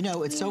 And then, you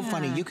know, it's so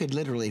funny, you could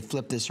literally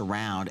flip this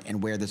around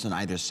and wear this on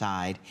either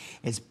side.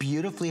 It's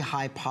beautifully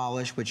high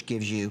polish, which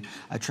gives you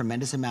a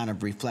tremendous amount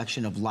of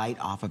reflection of light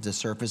off of the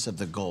surface of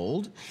the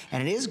gold.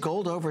 And it is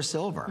gold over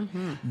silver.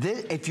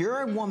 If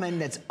you're a woman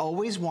that's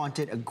always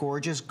wanted a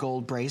gorgeous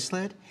gold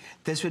bracelet,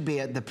 this would be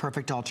the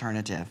perfect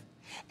alternative.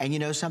 And you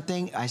know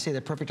something? I say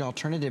the perfect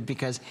alternative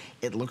because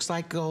it looks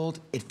like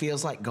gold, it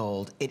feels like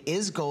gold, it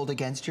is gold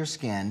against your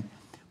skin,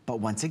 but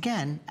once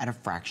again, at a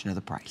fraction of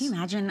the price. Can you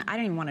imagine? I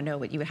don't even want to know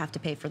what you would have to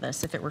pay for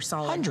this if it were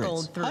solid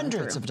gold through and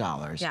Hundreds through. of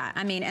dollars. Yeah,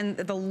 I mean, and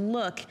the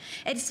look,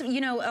 it's,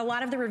 you know, a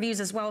lot of the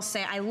reviews as well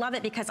say, I love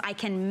it because I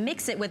can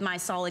mix it with my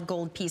solid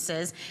gold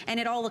pieces and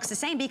it all looks the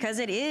same because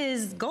it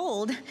is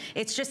gold.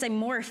 It's just a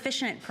more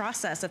efficient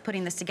process of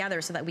putting this together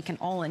so that we can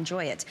all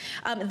enjoy it.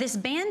 This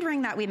band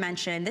ring that we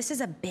mentioned, this is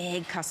a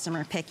big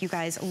customer pick. You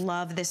guys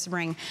love this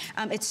ring.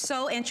 It's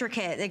so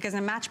intricate. It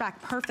doesn't match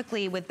back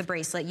perfectly with the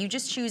bracelet. You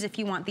just choose if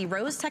you want the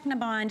rose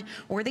Technibond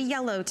or the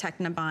yellow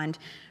Technibond.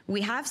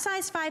 We have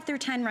size 5 through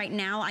 10 right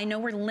now. I know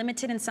we're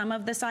limited in some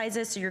of the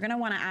sizes, so you're gonna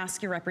wanna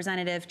ask your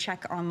representative,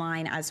 check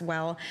online as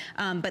well.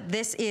 But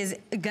this is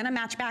gonna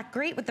match back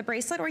great with the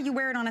bracelet, or you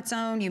wear it on its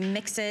own, you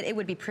mix it. It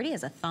would be pretty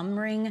as a thumb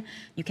ring.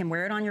 You can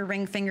wear it on your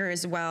ring finger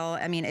as well.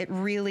 I mean, it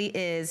really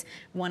is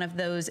one of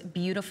those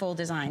beautiful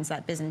designs,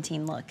 that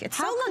Byzantine look. It's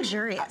so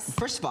luxurious.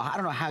 First of all, I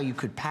don't know how you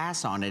could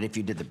pass on it if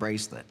you did the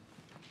bracelet.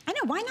 I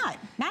know, why not?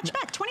 Match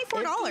back,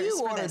 $24 If you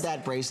for ordered this.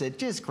 that bracelet,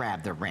 just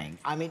grab the ring.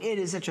 I mean, it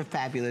is such a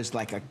fabulous,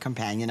 like a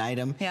companion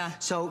item. Yeah.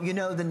 So, you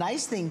know, the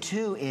nice thing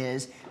too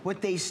is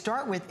what they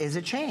start with is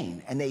a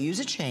chain, and they use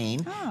a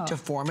chain to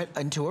form it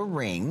into a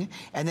ring,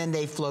 and then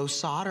they flow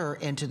solder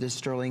into the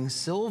sterling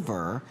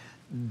silver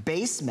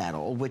base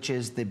metal, which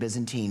is the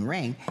Byzantine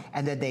ring,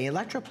 and then they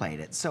electroplate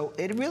it. So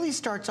it really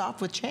starts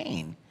off with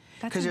chain.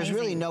 Because there's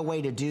really no way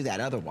to do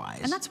that otherwise.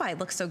 And that's why it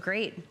looks so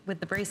great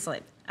with the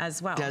bracelet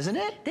as well. Doesn't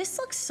it? This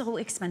looks so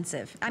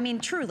expensive. I mean,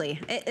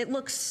 truly, it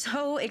looks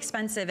so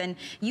expensive, and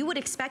you would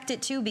expect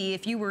it to be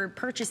if you were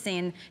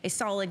purchasing a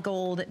solid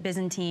gold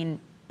Byzantine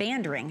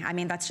band ring. I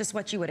mean, that's just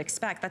what you would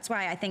expect. That's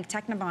why I think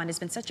Technibond has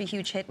been such a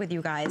huge hit with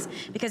you guys,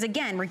 because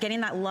again, we're getting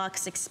that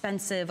luxe,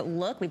 expensive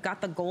look. We've got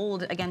the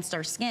gold against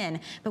our skin,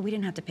 but we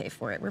didn't have to pay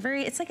for it.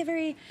 It's like a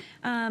very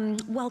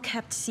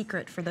well-kept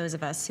secret for those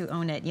of us who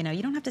own it. You know,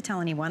 you don't have to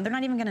tell anyone. They're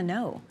not even gonna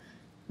know.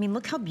 I mean,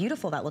 look how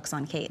beautiful that looks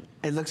on Kate.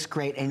 It looks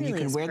great, and Really you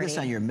can wear this pretty.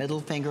 on your middle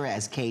finger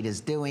as Kate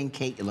is doing.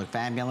 Kate, you look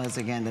fabulous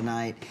again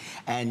tonight.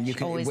 And you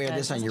can wear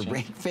this on your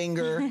ring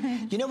finger.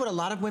 You know what a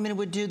lot of women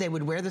would do? They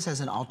would wear this as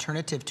an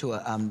alternative to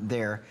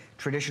their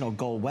traditional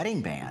gold wedding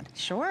band.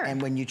 Sure.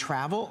 And when you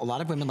travel, a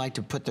lot of women like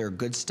to put their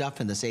good stuff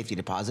in the safety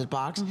deposit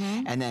box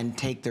and then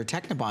take their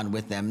Technibond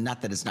with them.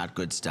 Not that it's not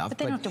good stuff, but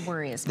they don't have to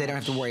worry as much. They don't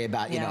have to worry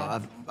about, you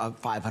know, a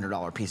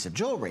 $500 piece of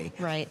jewelry.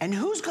 Right. And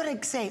who's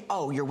gonna say,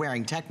 oh, you're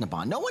wearing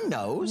Technibond? No one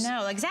knows.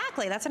 No,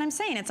 exactly. That's what I'm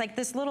saying. It's like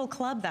this little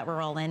club that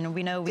we're all in.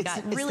 We know we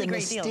got really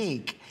great deals.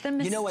 The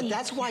mystique. You know what?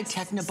 That's why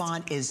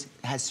Technibond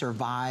has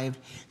survived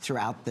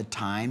throughout the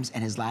times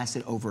and has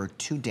lasted over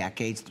 2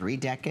 decades, 3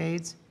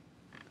 decades,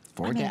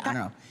 4 decades. I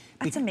don't know.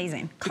 That's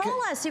amazing.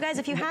 Call us, you guys,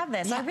 if you have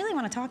this. I really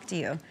want to talk to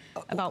you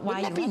about why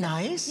you Wouldn't that be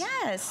nice?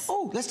 Yes.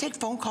 Oh, let's take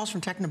phone calls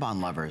from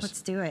Technibond lovers.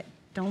 Let's do it.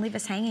 Don't leave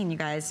us hanging, you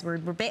guys. We're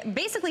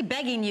basically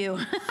begging you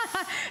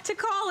to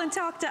call and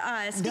talk to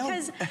us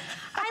because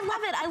I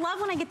love it. I love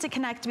when I get to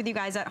connect with you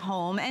guys at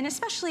home, and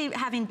especially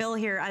having Bill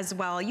here as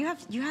well. You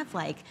have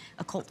like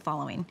a cult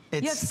following.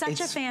 You have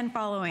such a fan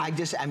following.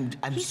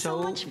 He's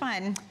so much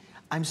fun.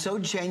 I'm so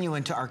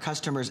genuine to our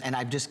customers, and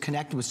I've just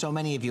connected with so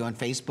many of you on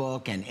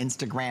Facebook and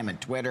Instagram and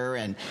Twitter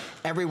and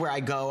everywhere I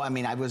go. I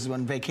mean, I was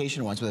on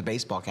vacation once with a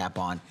baseball cap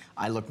on.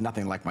 I looked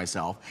nothing like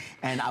myself.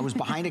 And I was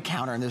behind a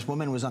counter, and this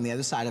woman was on the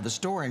other side of a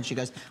store, and she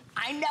goes,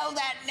 I know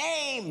that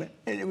name.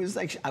 And it was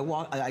like, I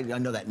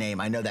know that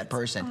name, I know that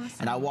person. Awesome.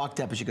 And I walked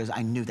up, and she goes,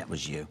 I knew that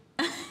was you.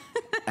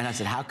 And I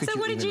said, how could you? So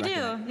what did you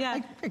do? Yeah.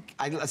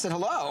 I said,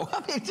 hello.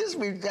 I mean,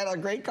 we've got a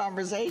great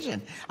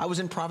conversation. I was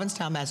in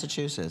Provincetown,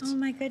 Massachusetts. Oh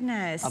my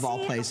goodness. Of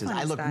all places.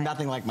 I looked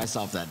nothing like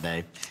myself that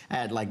day. I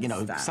had like, you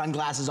know,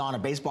 sunglasses on, a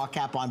baseball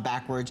cap on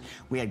backwards.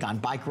 We had gone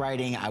bike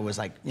riding. I was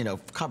like, you know,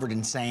 covered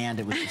in sand.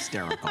 It was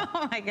hysterical.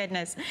 Oh my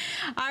goodness.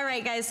 All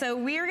right, guys, so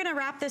we're gonna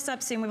wrap this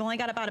up soon. We've only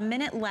got about a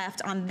minute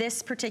left on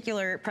this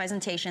particular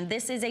presentation.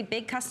 This is a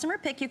big customer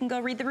pick. You can go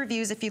read the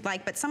reviews if you'd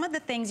like, but some of the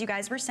things you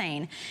guys were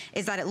saying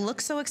is that it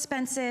looks so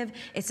expensive.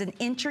 It's an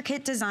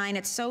intricate design.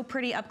 It's so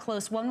pretty up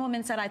close. One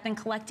woman said, I've been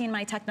collecting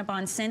my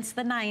Technibond since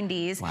the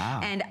 90s.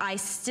 Wow. And I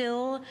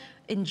still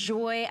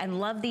enjoy and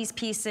love these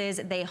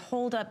pieces. They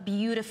hold up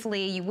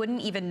beautifully. You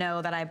wouldn't even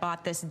know that I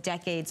bought this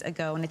decades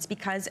ago. And it's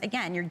because,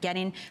 again, you're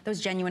getting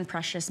those genuine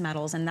precious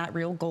metals and that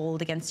real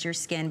gold against your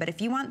skin. But if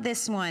you want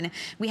this one,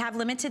 we have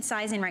limited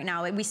sizing right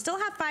now. We still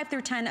have 5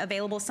 through 10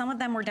 available. Some of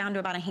them we're down to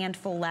about a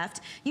handful left.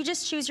 You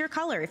just choose your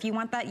color. If you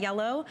want that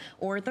yellow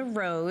or the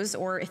rose,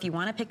 or if you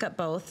want to pick up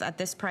both at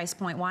this price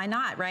point, why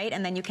not, right?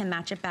 And then you can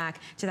match it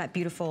back to that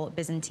beautiful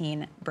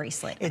Byzantine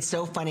bracelet. It's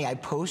so funny. I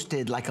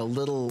posted like a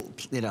little,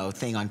 you know,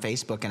 thing on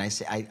Facebook, and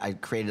I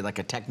created like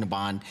a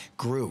Technibond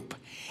group.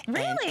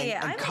 Really?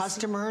 And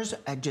customers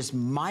had just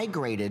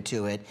migrated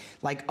to it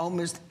like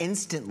almost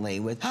instantly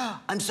with, oh,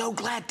 I'm so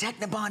glad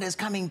Technibond is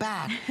coming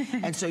back.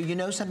 And so you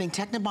know something,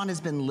 Technibond has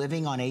been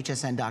living on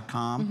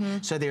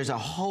HSN.com. So there's a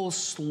whole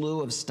slew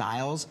of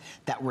styles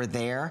that were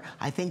there.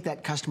 I think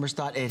that customers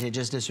thought it had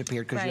just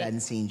disappeared because you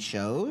hadn't seen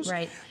shows.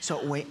 Right.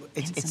 So wait,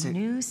 it's some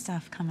new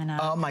stuff coming up.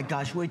 Oh my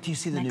gosh, wait till you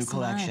see the new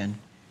collection.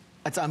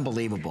 It's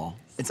unbelievable.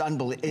 It's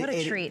unbelievable. What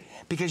a treat.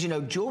 Because, you know,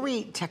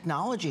 jewelry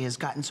technology has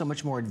gotten so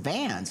much more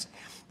advanced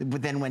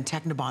than when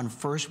Technibond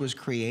first was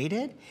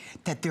created,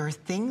 that there are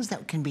things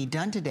that can be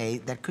done today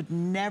that could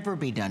never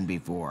be done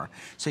before.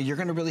 So you're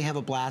gonna really have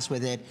a blast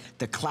with it.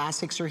 The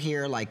classics are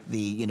here, like the,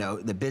 you know,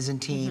 the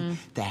Byzantine,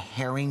 the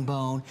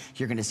herringbone.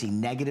 You're gonna see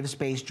negative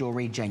space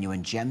jewelry,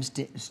 genuine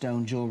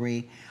gemstone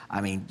jewelry.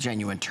 I mean,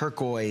 genuine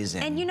turquoise.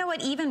 And you know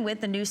what, even with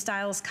the new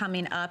styles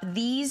coming up,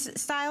 these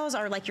styles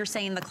are, like you're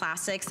saying, the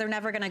classics. They're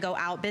never gonna go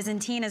out.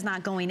 Byzantine is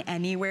not going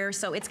anywhere,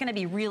 so it's gonna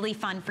be really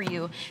fun for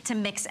you to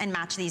mix and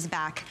match these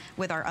back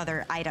with our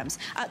other items.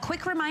 A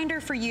quick reminder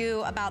for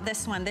you about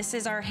this one. This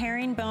is our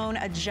herringbone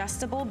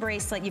adjustable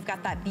bracelet. You've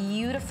got that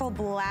beautiful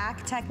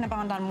black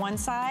Technibond on one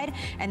side,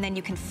 and then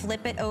you can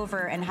flip it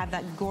over and have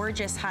that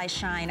gorgeous high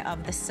shine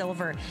of the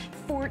silver.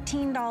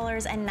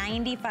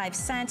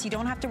 $14.95. You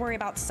don't have to worry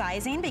about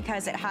sizing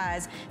because it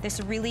has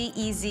this really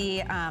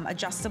easy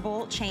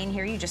adjustable chain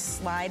here. You just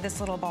slide this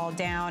little ball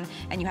down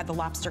and you have the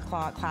lobster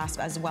claw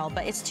clasp as well.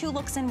 But it's 2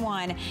 looks in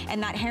one,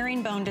 and that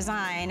herringbone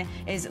design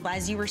is,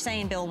 as you were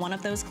saying, Bill, one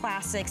of those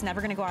classics,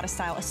 never gonna go out of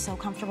style. It's so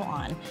comfortable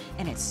on,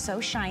 and it's so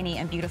shiny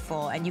and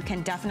beautiful, and you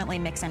can definitely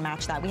mix and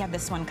match that. We have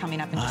this one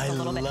coming up in just a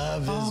little bit. I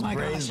love this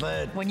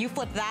bracelet. Gosh. When you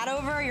flip that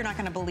over, you're not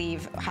gonna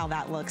believe how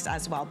that looks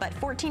as well. But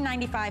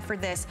 $14.95 for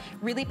this,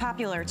 really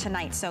popular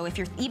tonight. So if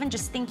you're even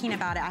just thinking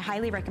about it, I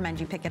highly recommend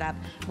you pick it up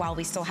while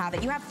we still have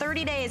it. You have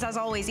 30 days, as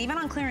always, even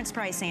on clearance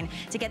pricing,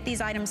 to get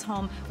these items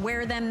home,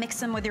 wear them, mix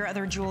them with your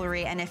other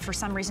jewelry, and if for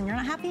some reason you're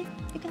not happy,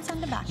 you can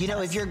send it back. You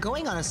know, if you're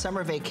going on a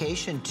summer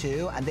vacation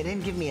too, and they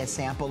didn't give me a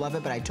sample of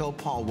it, but I told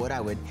Paul Wood I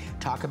would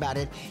talk about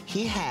it.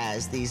 He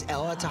has these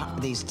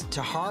these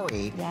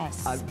Tahari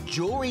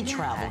jewelry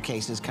travel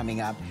cases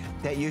coming up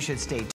that you should stay tuned.